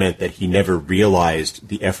fortune meant that he never realized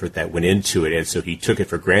the effort that went into it, and so he took it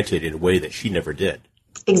for granted in a way that she never did.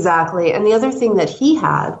 Exactly. And the other thing that he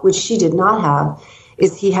had, which she did not have,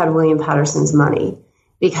 is he had William Patterson's money,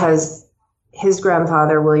 because his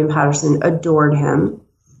grandfather, William Patterson, adored him.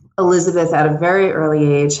 Elizabeth, at a very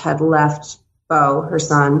early age, had left Beau, her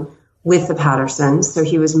son, with the Pattersons, so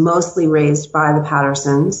he was mostly raised by the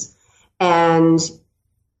Pattersons. And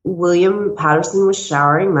William Patterson was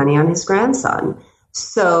showering money on his grandson.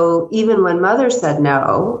 So even when mother said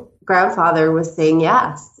no, grandfather was saying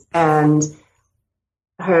yes. And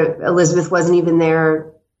Elizabeth wasn't even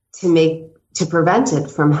there to prevent it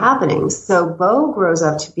from happening. So Beau grows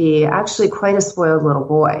up to be actually quite a spoiled little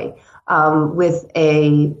boy, with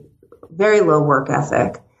a very low work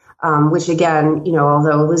ethic, which again,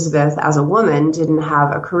 although Elizabeth as a woman didn't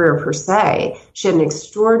have a career per se, she had an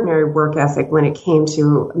extraordinary work ethic when it came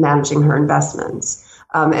to managing her investments,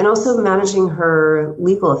 and also managing her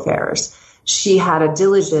legal affairs. She had a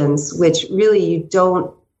diligence which really you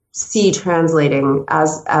don't see translating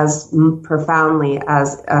as profoundly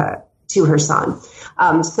as to her son.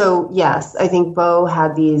 So yes, I think Beau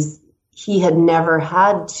had he had never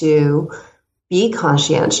had to be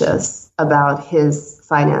conscientious about his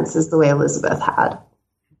finances the way Elizabeth had.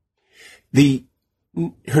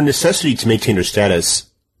 Her necessity to maintain her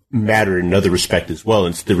status mattered in another respect as well.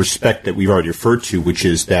 And it's the respect that we've already referred to, which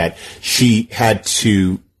is that she had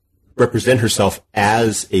to represent herself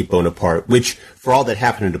as a Bonaparte, which, for all that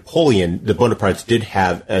happened to Napoleon, the Bonapartes did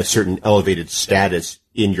have a certain elevated status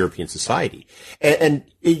in European society. And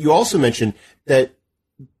you also mentioned that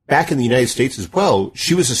back in the United States as well,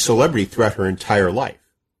 she was a celebrity throughout her entire life.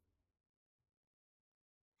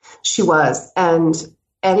 She was, and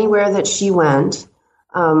anywhere that she went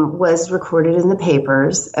was recorded in the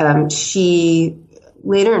papers. She,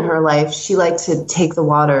 later in her life, she liked to take the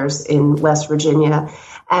waters in West Virginia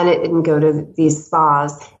and go to these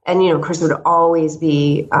spas. And, of course, it would always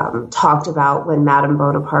be talked about when Madame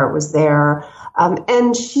Bonaparte was there.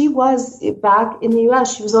 And she was, back in the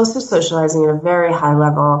U.S., she was also socializing at a very high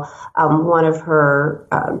level. One of her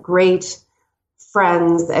great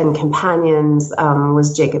friends and companions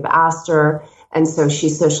was Jacob Astor. And so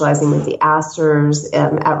she's socializing with the Astors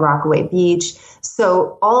at Rockaway Beach.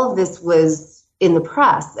 So all of this was in the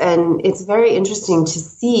press. And it's very interesting to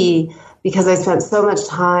see, because I spent so much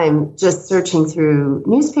time just searching through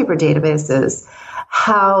newspaper databases,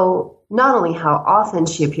 not only how often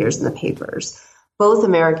she appears in the papers, both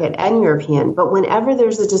American and European, but whenever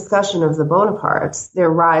there's a discussion of the Bonapartes, their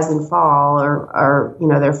rise and fall, or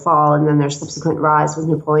their fall and then their subsequent rise with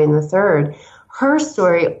Napoleon III, her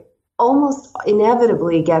story almost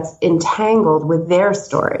inevitably gets entangled with their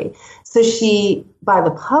story. So she, by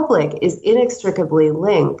the public, is inextricably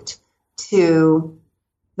linked to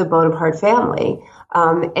the Bonaparte family.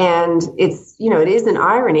 And it's, it is an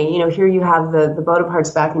irony. Here you have the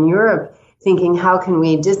Bonapartes back in Europe thinking, how can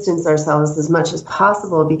we distance ourselves as much as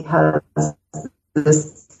possible because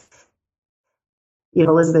this,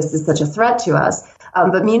 Elizabeth is such a threat to us.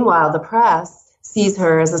 But meanwhile, the press sees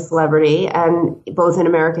her as a celebrity, and both in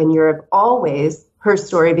America and Europe, always her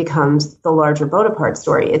story becomes the larger Bonaparte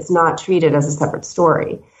story. It's not treated as a separate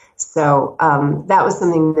story. So that was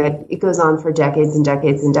something that it goes on for decades and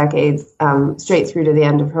decades and decades, straight through to the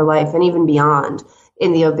end of her life and even beyond.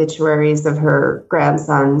 In the obituaries of her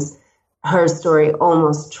grandsons, her story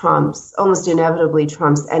almost inevitably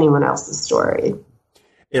trumps anyone else's story.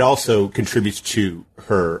 It also contributes to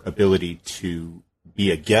her ability to be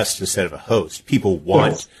a guest instead of a host. People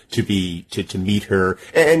want to meet her.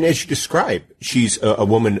 And as you describe, she's a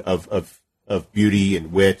woman of beauty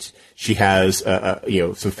and wit. She has,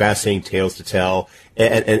 some fascinating tales to tell.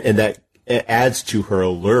 And that adds to her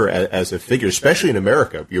allure as a figure, especially in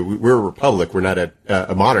America. We're a republic. We're not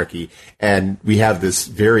a monarchy. And we have this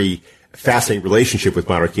very fascinating relationship with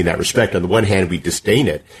monarchy in that respect. On the one hand, we disdain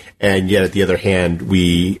it, and yet at the other hand,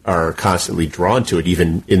 we are constantly drawn to it,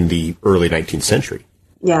 even in the early 19th century.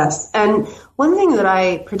 Yes. And one thing that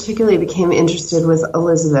I particularly became interested with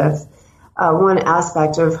Elizabeth, one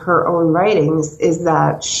aspect of her own writings, is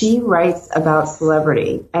that she writes about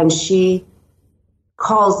celebrity, and she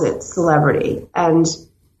calls it celebrity. And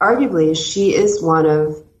arguably, she is one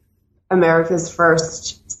of America's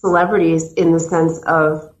first celebrities in the sense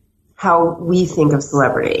of how we think of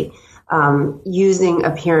celebrity, using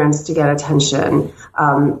appearance to get attention,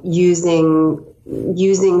 using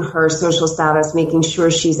her social status, making sure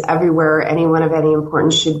she's everywhere anyone of any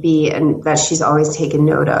importance should be, and that she's always taken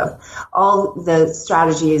note of. All the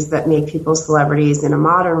strategies that make people celebrities in a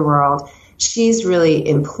modern world, she's really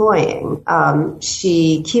employing.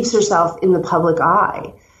 She keeps herself in the public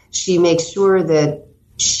eye. She makes sure that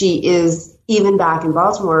she is, even back in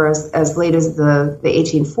Baltimore as late as the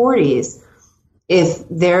 1840s, if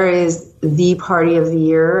there is the party of the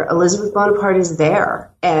year, Elizabeth Bonaparte is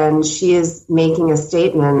there, and she is making a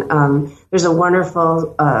statement. There's a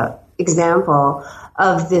wonderful example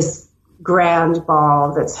of this grand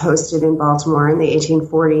ball that's hosted in Baltimore in the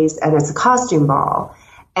 1840s, and it's a costume ball.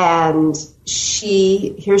 And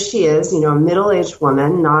here she is, a middle-aged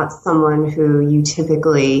woman, not someone who you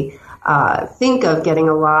typically think of getting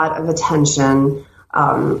a lot of attention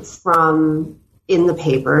from in the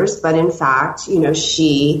papers, but in fact,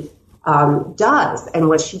 she does. And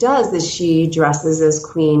what she does is she dresses as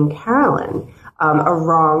Queen Caroline, a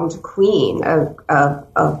wronged queen,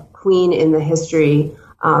 a queen in the history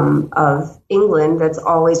of England that's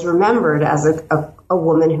always remembered as a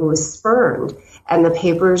woman who was spurned. And the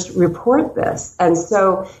papers report this. And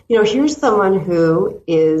so, here's someone who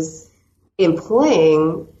is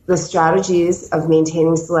employing the strategies of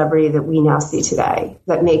maintaining celebrity that we now see today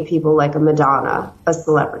that make people like a Madonna a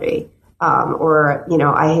celebrity. Or,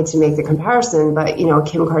 I hate to make the comparison, but,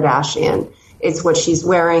 Kim Kardashian. It's what she's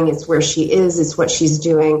wearing. It's where she is. It's what she's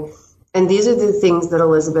doing. And these are the things that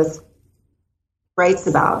Elizabeth writes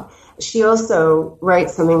about. She also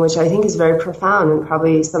writes something which I think is very profound and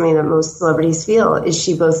probably something that most celebrities feel, is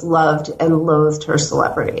she both loved and loathed her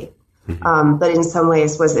celebrity, but in some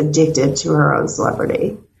ways was addicted to her own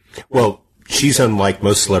celebrity. Well, she's unlike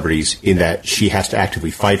most celebrities in that she has to actively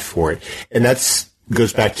fight for it. And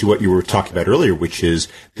goes back to what you were talking about earlier, which is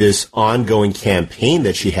this ongoing campaign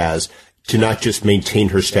that she has to not just maintain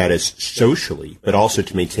her status socially, but also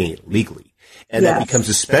to maintain it legally. And that becomes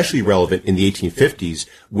especially relevant in the 1850s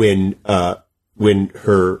when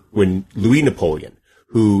Louis Napoleon,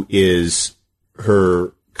 who is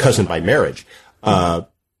her cousin by marriage,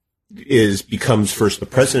 becomes first the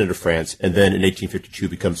president of France, and then in 1852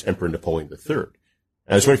 becomes Emperor Napoleon III.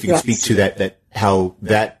 I was wondering if you could speak to that how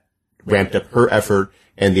that ramped up her effort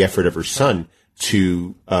and the effort of her son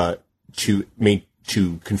to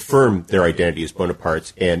confirm their identity as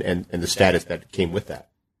Bonapartes and the status that came with that.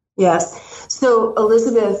 Yes. So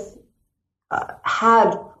Elizabeth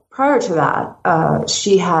had, prior to that,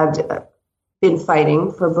 she had been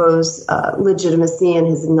fighting for Beau's legitimacy and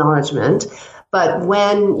his acknowledgement. But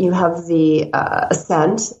when you have the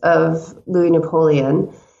ascent of Louis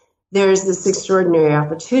Napoleon, there's this extraordinary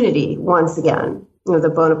opportunity once again.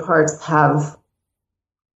 The Bonapartes have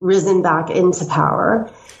risen back into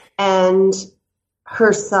power. And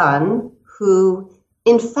her son, who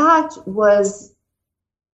in fact was,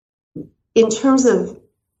 in terms of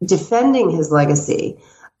defending his legacy,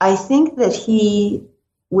 I think that he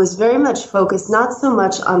was very much focused not so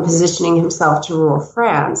much on positioning himself to rule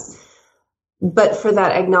France, but for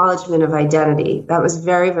that acknowledgement of identity. That was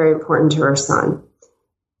very, very important to her son.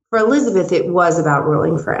 For Elizabeth, it was about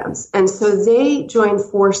ruling France. And so they join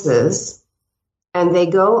forces and they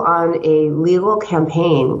go on a legal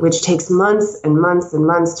campaign, which takes months and months and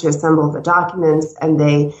months to assemble the documents. And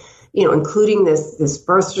they, including this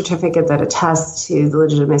birth certificate that attests to the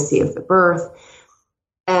legitimacy of the birth.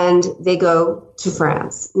 and they go to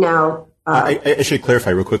France. Now, I should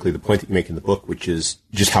clarify real quickly the point that you make in the book, which is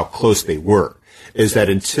just how close they were, is that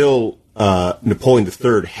until Napoleon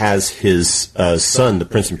III has his son, the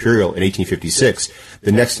Prince Imperial, in 1856,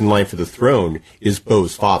 the next in line for the throne is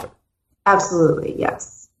Beau's father. Absolutely,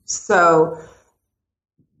 yes. So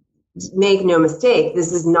make no mistake,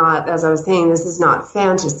 this is not, as I was saying, this is not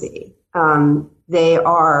fantasy. They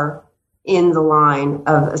are in the line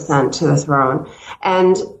of ascent to the throne.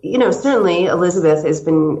 And, certainly Elizabeth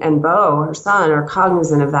and Beau, her son, are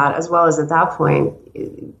cognizant of that, as well as at that point,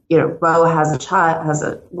 Beau has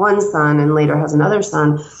one son and later has another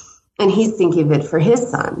son, and he's thinking of it for his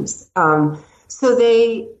sons. So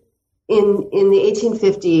they, in the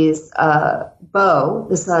 1850s, Beau,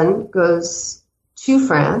 the son, goes to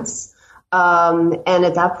France, and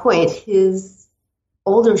at that point, his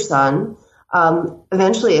older son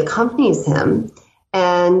eventually accompanies him,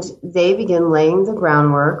 and they begin laying the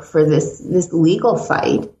groundwork for this legal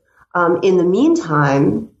fight. In the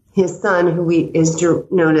meantime, his son, who is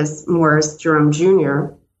known as Morris Jerome Jr.,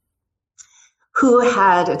 who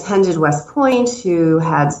had attended West Point, who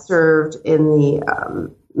had served in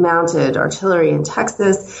the mounted artillery in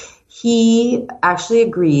Texas, he actually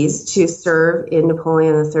agrees to serve in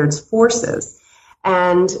Napoleon III's forces.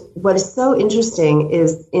 And what is so interesting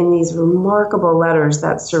is in these remarkable letters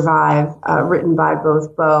that survive, written by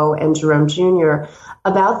both Beau and Jerome Jr.,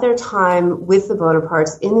 about their time with the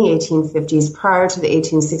Bonapartes in the 1850s prior to the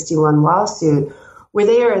 1861 lawsuit, where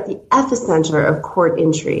they are at the epicenter of court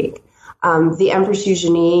intrigue. The Empress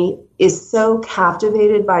Eugenie is so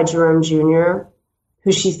captivated by Jerome Jr.,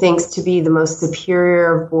 who she thinks to be the most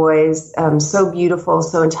superior of boys, so beautiful,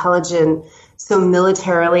 so intelligent, so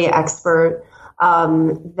militarily expert,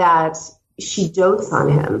 that she dotes on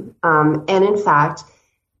him. And in fact,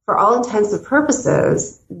 for all intents and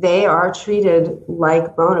purposes, they are treated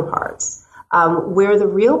like Bonapartes. Where the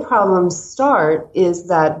real problems start is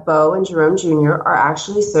that Beau and Jerome Jr. are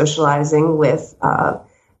actually socializing with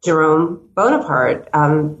Jerome Bonaparte.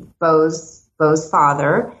 Beau's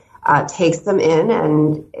father takes them in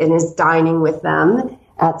and is dining with them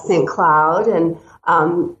at St. Cloud. And,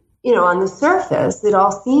 on the surface, it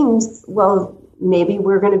all seems, well, maybe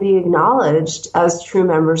we're going to be acknowledged as true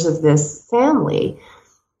members of this family.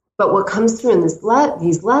 But what comes through in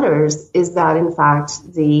these letters is that, in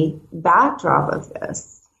fact, the backdrop of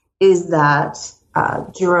this is that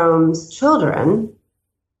Jerome's children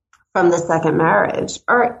from the second marriage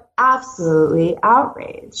are absolutely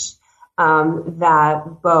outraged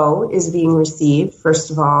that Beau is being received,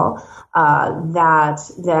 first of all, that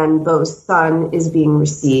then Beau's son is being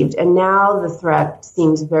received. And now the threat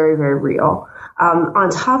seems very, very real. On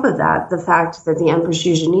top of that, the fact that the Empress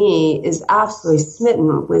Eugenie is absolutely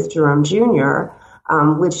smitten with Jerome Jr.,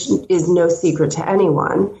 which is no secret to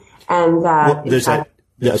anyone, and that there's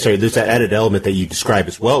that added element that you describe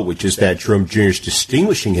as well, which is that Jerome Jr. is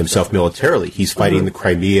distinguishing himself militarily. He's fighting the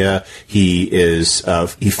Crimea. He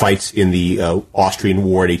fights in the Austrian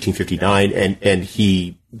War in 1859, and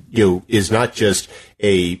he is not just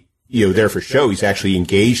there for show. He's actually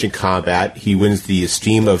engaged in combat. He wins the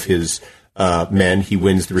esteem of his men. He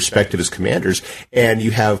wins the respect of his commanders. And you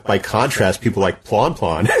have, by contrast, people like Plon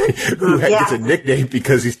Plon, who gets a nickname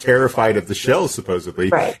because he's terrified of the shells, supposedly.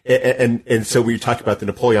 Right. And so when you talk about the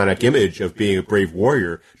Napoleonic image of being a brave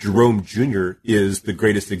warrior, Jerome Jr. is the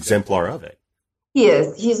greatest exemplar of it. He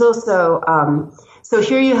is. He's also, so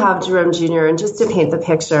here you have Jerome Jr., and just to paint the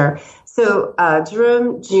picture, so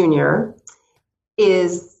Jerome Jr.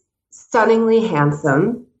 is stunningly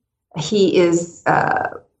handsome. He is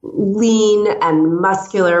lean and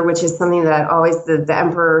muscular, which is something that always the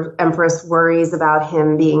empress worries about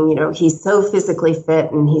him being, he's so physically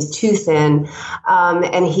fit and he's too thin.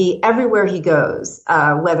 And everywhere he goes,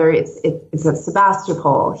 whether it's at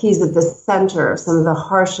Sebastopol, he's at the center of some of the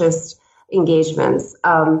harshest engagements.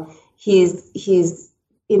 He's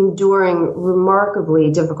enduring remarkably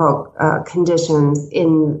difficult conditions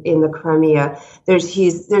in the Crimea.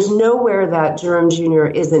 There's nowhere that Jerome Jr.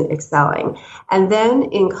 isn't excelling. And then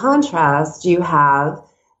in contrast, you have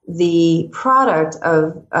the product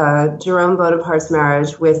of Jerome Bonaparte's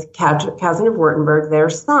marriage with Catherine of Württemberg, their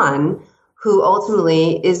son, who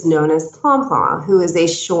ultimately is known as Plon Plon, who is a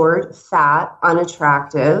short, fat,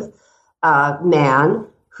 unattractive man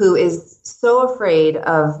who is so afraid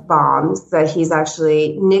of bombs that he's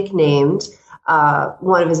actually nicknamed,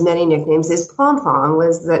 one of his many nicknames is Plon Plon,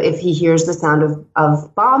 was that if he hears the sound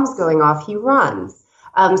of bombs going off, he runs.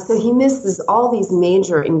 So he misses all these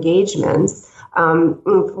major engagements.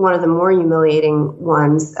 One of the more humiliating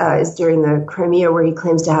ones is during the Crimea, where he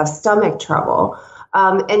claims to have stomach trouble.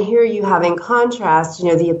 And here you have, in contrast,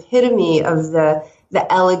 the epitome of the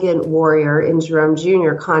elegant warrior in Jerome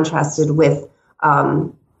Jr. contrasted with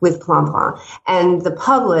Planplan. And the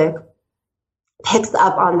public picks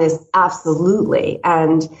up on this absolutely.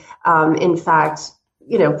 And in fact,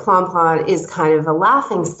 Planplan is kind of a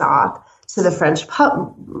laughingstock to the French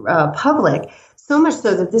public, so much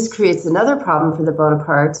so that this creates another problem for the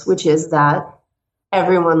Bonapartes, which is that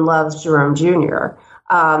everyone loves Jerome Jr.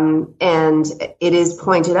 And it is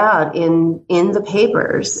pointed out in the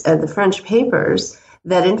papers, the French papers,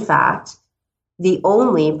 that in fact, the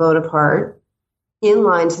only Bonaparte in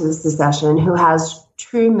line to the secession who has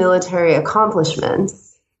true military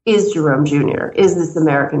accomplishments is Jerome Jr., is this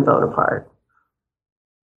American Bonaparte.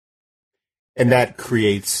 And that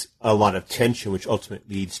creates a lot of tension, which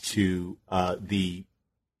ultimately leads to the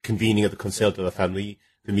convening of the Conseil de la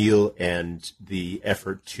Famille and the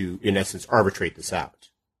effort to, in essence, arbitrate this out.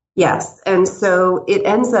 Yes, and so it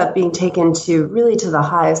ends up being taken to the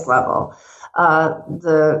highest level.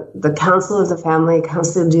 The Council of the Family,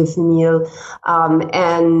 Council de Famille,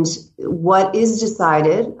 and what is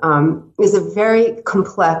decided is a very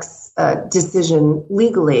complex decision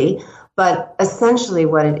legally, but essentially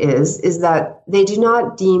what it is that they do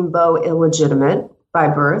not deem Beau illegitimate by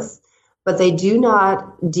birth, but they do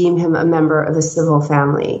not deem him a member of the civil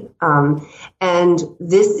family. And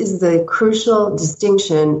this is the crucial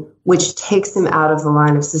distinction which takes him out of the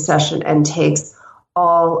line of succession and takes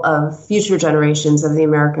all of future generations of the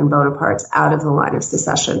American Bonapartes out of the line of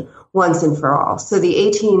succession once and for all. So the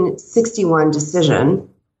 1861 decision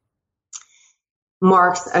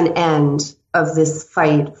marks an end of this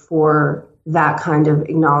fight for that kind of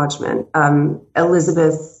acknowledgement.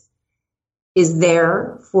 Elizabeth is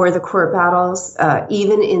there for the court battles,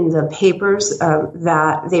 even in the papers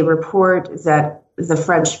that they report that the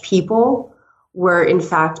French people were in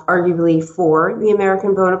fact arguably for the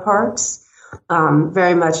American Bonapartes,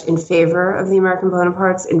 very much in favor of the American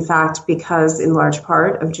Bonapartes, in fact, because in large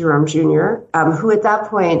part of Jerome Jr., who at that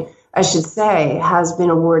point, I should say, has been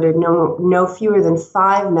awarded no fewer than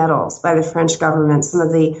 5 medals by the French government, some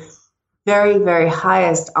of the very, very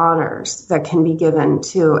highest honors that can be given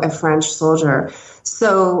to a French soldier.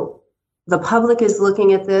 So the public is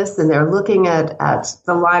looking at this, and they're looking at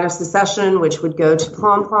the line of succession, which would go to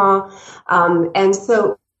Planplan. And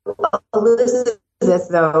so Elizabeth,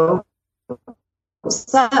 though,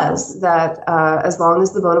 says that as long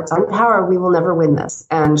as the Bonapartes are in power, we will never win this.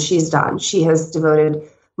 And she's done. She has devoted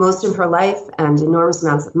most of her life and enormous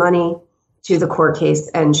amounts of money to the court case,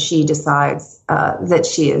 and she decides that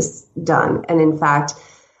she is done. And in fact,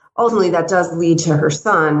 ultimately, that does lead to her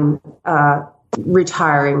son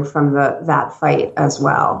retiring from that fight as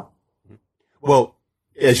well. Well,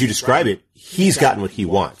 as you describe it, he's gotten what he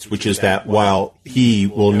wants, which is that while he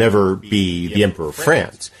will never be the Emperor of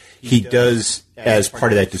France, he does, as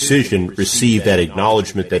part of that decision, receive that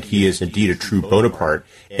acknowledgement that he is indeed a true Bonaparte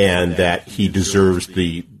and that he deserves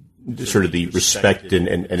the sort of the respect and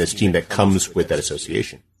esteem that comes with that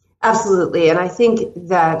association. Absolutely. And I think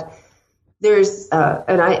that there's,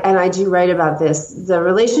 and I do write about this, the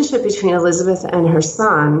relationship between Elizabeth and her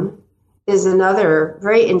son is another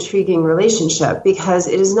very intriguing relationship, because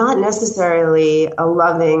it is not necessarily a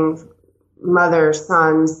loving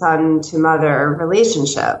mother-son, son-to-mother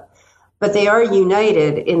relationship, but they are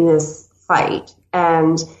united in this fight.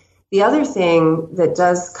 And the other thing that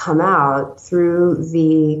does come out through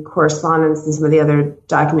the correspondence and some of the other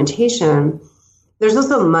documentation, there's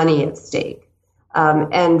also money at stake.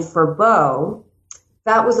 And for Beau,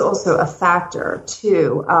 that was also a factor,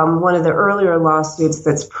 too. One of the earlier lawsuits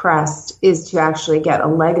that's pressed is to actually get a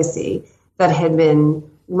legacy that had been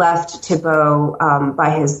left to Beau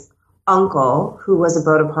by his uncle, who was a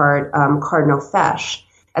Bonaparte, Cardinal Fesch.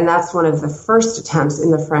 And that's one of the first attempts in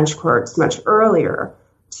the French courts much earlier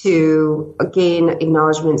to gain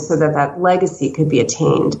acknowledgement so that that legacy could be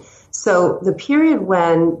attained. So the period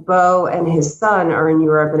when Beau and his son are in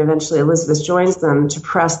Europe and eventually Elizabeth joins them to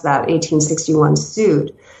press that 1861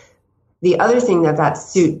 suit, the other thing that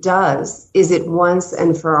suit does is it once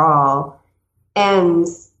and for all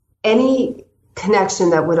ends any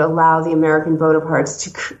connection that would allow the American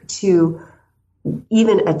Bonapartes to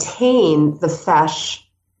even attain the Fesch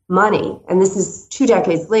money. And this is 2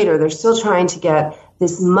 decades later. They're still trying to get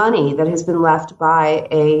this money that has been left by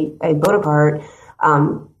a Bonaparte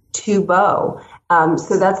to Beau.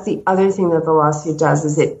 So that's the other thing that the lawsuit does,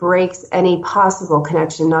 is it breaks any possible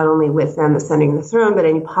connection, not only with them ascending the throne, but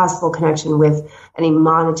any possible connection with any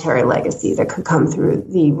monetary legacy that could come through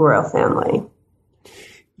the royal family.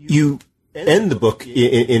 You end the book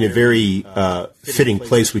in a very fitting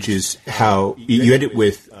place, which is how you end it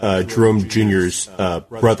with Jerome Jr.'s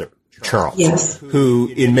brother, Charles, yes,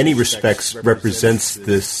 who in many respects represents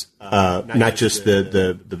this, not just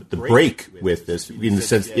the break with this, in the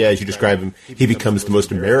sense, as you describe him, he becomes the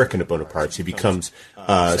most American of Bonapartes. He becomes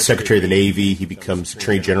Secretary of the Navy, he becomes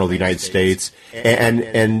Attorney General of the United States,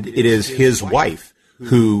 and it is his wife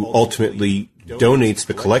who ultimately donates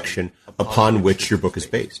the collection upon which your book is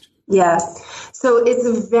based. Yes. So it's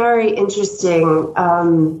a very interesting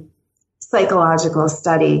psychological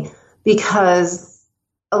study, because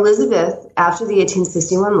Elizabeth, after the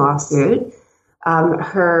 1861 lawsuit,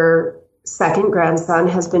 her second grandson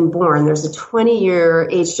has been born. There's a 20-year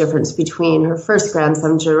age difference between her first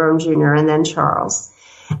grandson, Jerome Jr., and then Charles.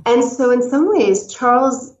 And so in some ways,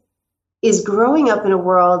 Charles is growing up in a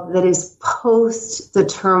world that is post the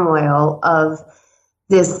turmoil of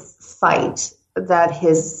this fight that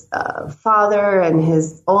his father and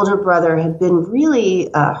his older brother had been really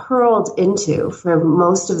hurled into for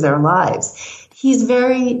most of their lives. He's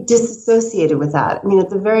very disassociated with that. I mean, at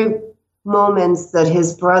the very moments that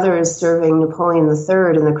his brother is serving Napoleon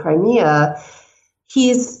III in the Crimea,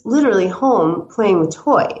 he's literally home playing with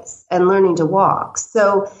toys and learning to walk.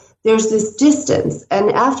 So there's this distance.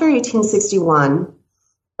 And after 1861,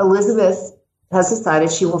 Elizabeth has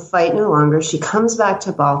decided she will fight no longer. She comes back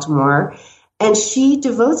to Baltimore, and she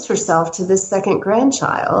devotes herself to this second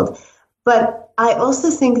grandchild. But I also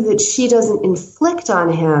think that she doesn't inflict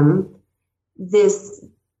on him this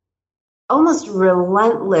almost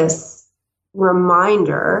relentless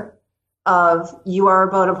reminder of, you are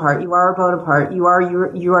a Bonaparte, you are a Bonaparte, you are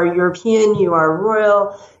European, you are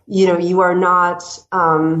royal, you are not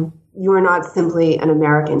simply an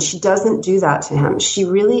American. She doesn't do that to him. She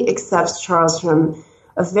really accepts Charles from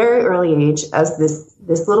a very early age as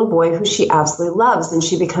this little boy who she absolutely loves, and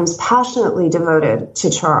she becomes passionately devoted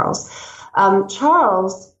to Charles.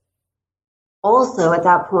 Charles also, at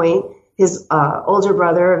that point, his older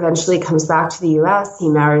brother eventually comes back to the U.S. He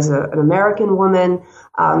marries an American woman.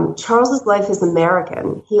 Charles's life is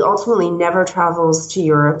American. He ultimately never travels to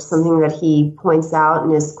Europe, something that he points out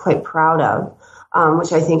and is quite proud of,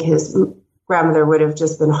 which I think his grandmother would have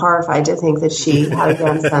just been horrified to think that she had a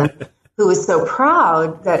grandson who was so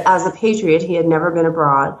proud that as a patriot he had never been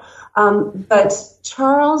abroad. But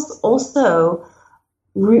Charles also,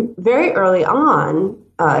 very early on,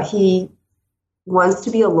 he wants to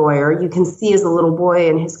be a lawyer. You can see as a little boy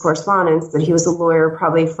in his correspondence that he was a lawyer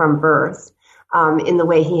probably from birth, in the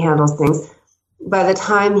way he handles things. By the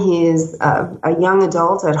time he's a young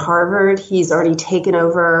adult at Harvard, he's already taken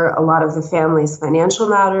over a lot of the family's financial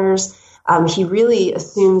matters. He really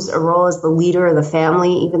assumes a role as the leader of the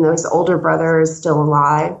family, even though his older brother is still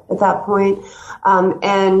alive at that point.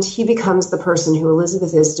 And he becomes the person who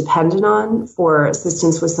Elizabeth is dependent on for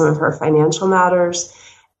assistance with some of her financial matters.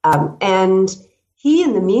 And he,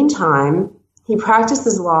 in the meantime, he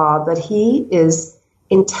practices law, but he is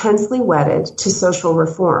intensely wedded to social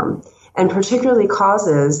reform, and particularly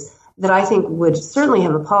causes that I think would certainly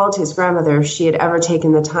have appalled his grandmother if she had ever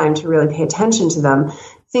taken the time to really pay attention to them.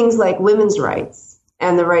 Things like women's rights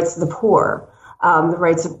and the rights of the poor, the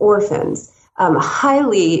rights of orphans,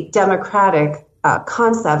 highly democratic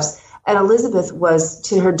concepts. And Elizabeth was,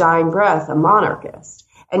 to her dying breath, a monarchist.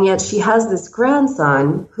 And yet she has this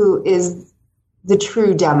grandson who is the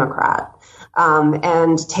true Democrat,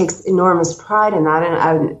 and takes enormous pride in that.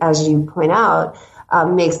 And as you point out,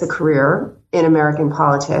 makes a career in American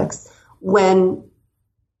politics. When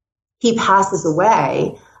he passes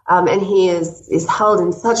away, and he is held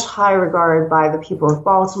in such high regard by the people of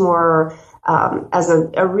Baltimore, as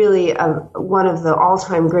a really one of the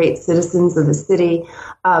all-time great citizens of the city,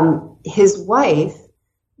 his wife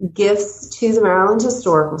gifts to the Maryland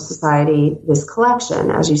Historical Society this collection,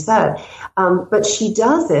 as you said. But she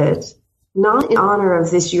does it not in honor of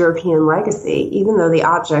this European legacy, even though the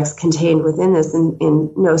objects contained within this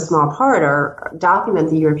in no small part document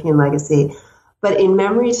the European legacy, but in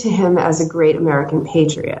memory to him as a great American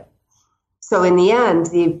patriot. So in the end,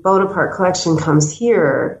 the Bonaparte collection comes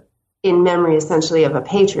here in memory essentially of a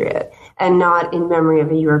patriot and not in memory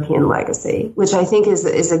of a European legacy, which I think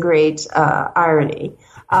is a great irony,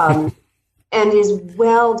 and is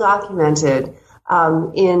well documented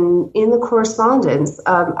in the correspondence.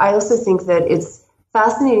 I also think that it's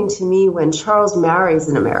fascinating to me when Charles marries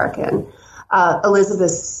an American,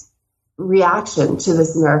 Elizabeth's reaction to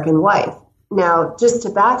this American wife. Now, just to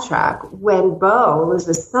backtrack, when Beau,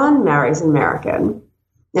 Elizabeth's son, marries an American,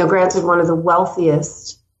 now granted one of the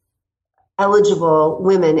wealthiest eligible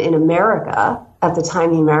women in America at the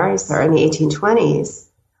time he marries her in the 1820s,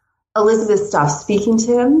 Elizabeth stops speaking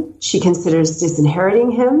to him. She considers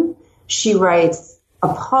disinheriting him. She writes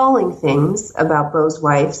appalling things about Beau's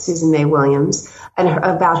wife, Susan May Williams, and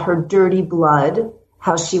about her dirty blood,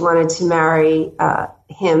 how she wanted to marry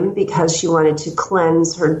him because she wanted to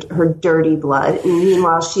cleanse her dirty blood. And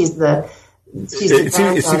meanwhile, she's the it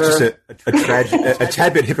seems just a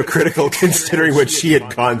tad bit hypocritical considering what she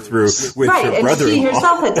had gone through with her brother-in-law. And she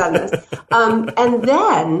herself had done this. And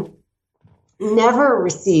then never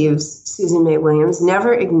receives Susan May Williams,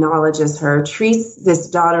 never acknowledges her, treats this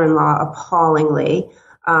daughter-in-law appallingly,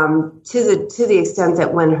 to the extent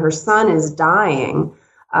that when her son is dying,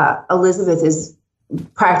 Elizabeth is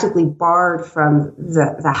practically barred from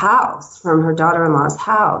the house, from her daughter-in-law's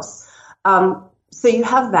house. So you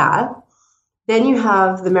have that. Then you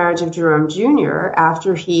have the marriage of Jerome Jr.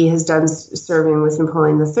 after he has done serving with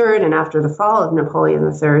Napoleon III, and after the fall of Napoleon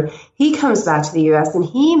III, he comes back to the U.S. and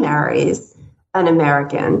he marries an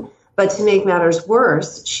American. But to make matters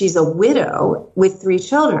worse, she's a widow with 3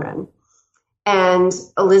 children. And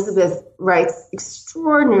Elizabeth writes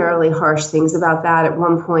extraordinarily harsh things about that. At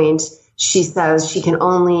one point, she says she can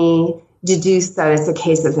only deduce that it's a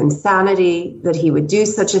case of insanity, that he would do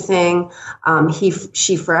such a thing.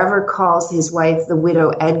 She forever calls his wife the widow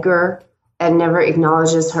Edgar and never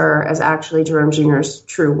acknowledges her as actually Jerome Jr.'s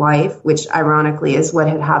true wife, which ironically is what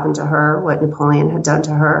had happened to her, what Napoleon had done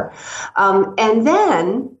to her. And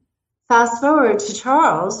then fast forward to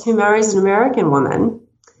Charles, who marries an American woman,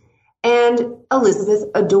 and Elizabeth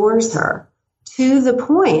adores her, to the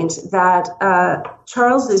point that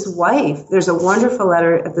Charles's wife, there's a wonderful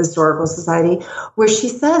letter at the Historical Society where she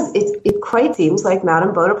says, it quite seems like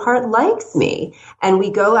Madame Bonaparte likes me. And we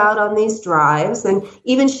go out on these drives, and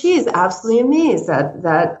even she is absolutely amazed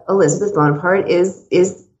that Elizabeth Bonaparte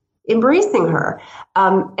is embracing her.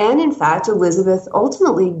 And in fact, Elizabeth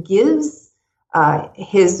ultimately gives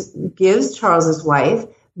Charles's wife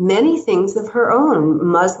many things of her own,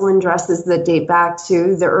 muslin dresses that date back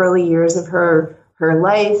to the early years of her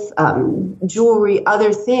life, jewelry,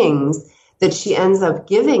 other things that she ends up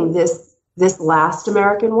giving this last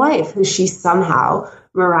American wife, who she somehow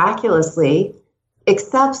miraculously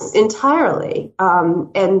accepts entirely,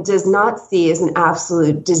 and does not see as an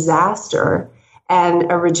absolute disaster and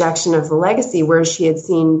a rejection of the legacy, where she had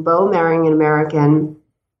seen Beau marrying an American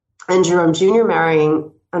and Jerome Jr.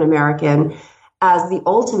 marrying an American as the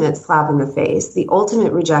ultimate slap in the face, the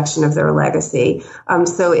ultimate rejection of their legacy.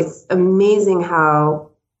 So it's amazing how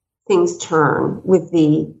things turn with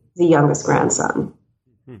the youngest grandson.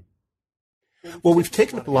 Well, we've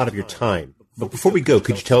taken up a lot of your time, but before we go,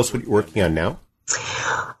 could you tell us what you're working on now?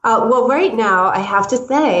 Well, right now, I have to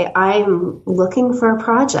say, I'm looking for a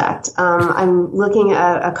project. I'm looking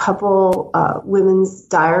at a couple women's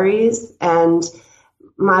diaries, and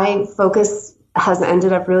my focus has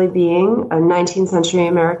ended up really being a 19th century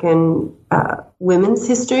American women's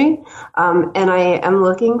history. And I am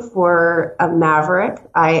looking for a maverick.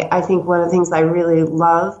 I think one of the things I really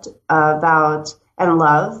loved about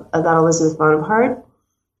Elizabeth Bonaparte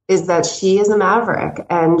is that she is a maverick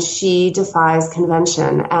and she defies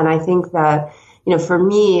convention. And I think that, for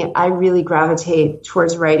me, I really gravitate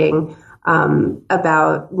towards writing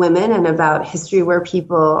about women and about history where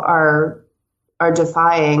people are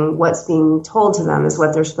defying what's being told to them is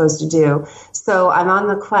what they're supposed to do. So I'm on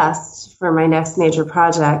the quest for my next major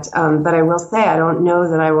project. But I will say, I don't know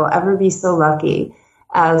that I will ever be so lucky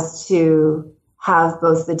as to have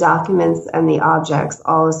both the documents and the objects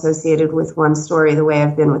all associated with one story the way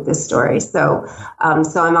I've been with this story. So I'm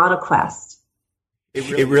on a quest.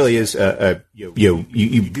 It really is. You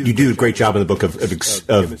do a great job in the book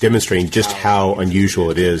of demonstrating just how unusual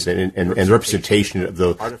it is, and the representation of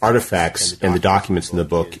the artifacts and the documents in the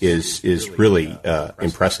book is really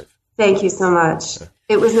impressive. Thank you so much.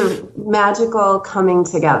 It was a magical coming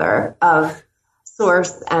together of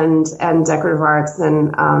source and decorative arts,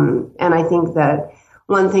 and I think that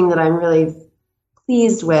one thing that I'm really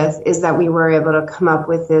pleased with is that we were able to come up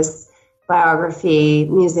with this biography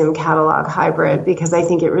museum catalog hybrid, because I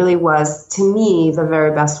think it really was, to me, the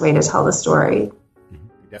very best way to tell the story.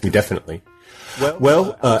 Definitely.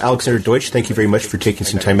 Well, Alexandra Deutsch, thank you very much for taking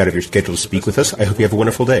some time out of your schedule to speak with us. I hope you have a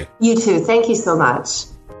wonderful day. You too. Thank you so much.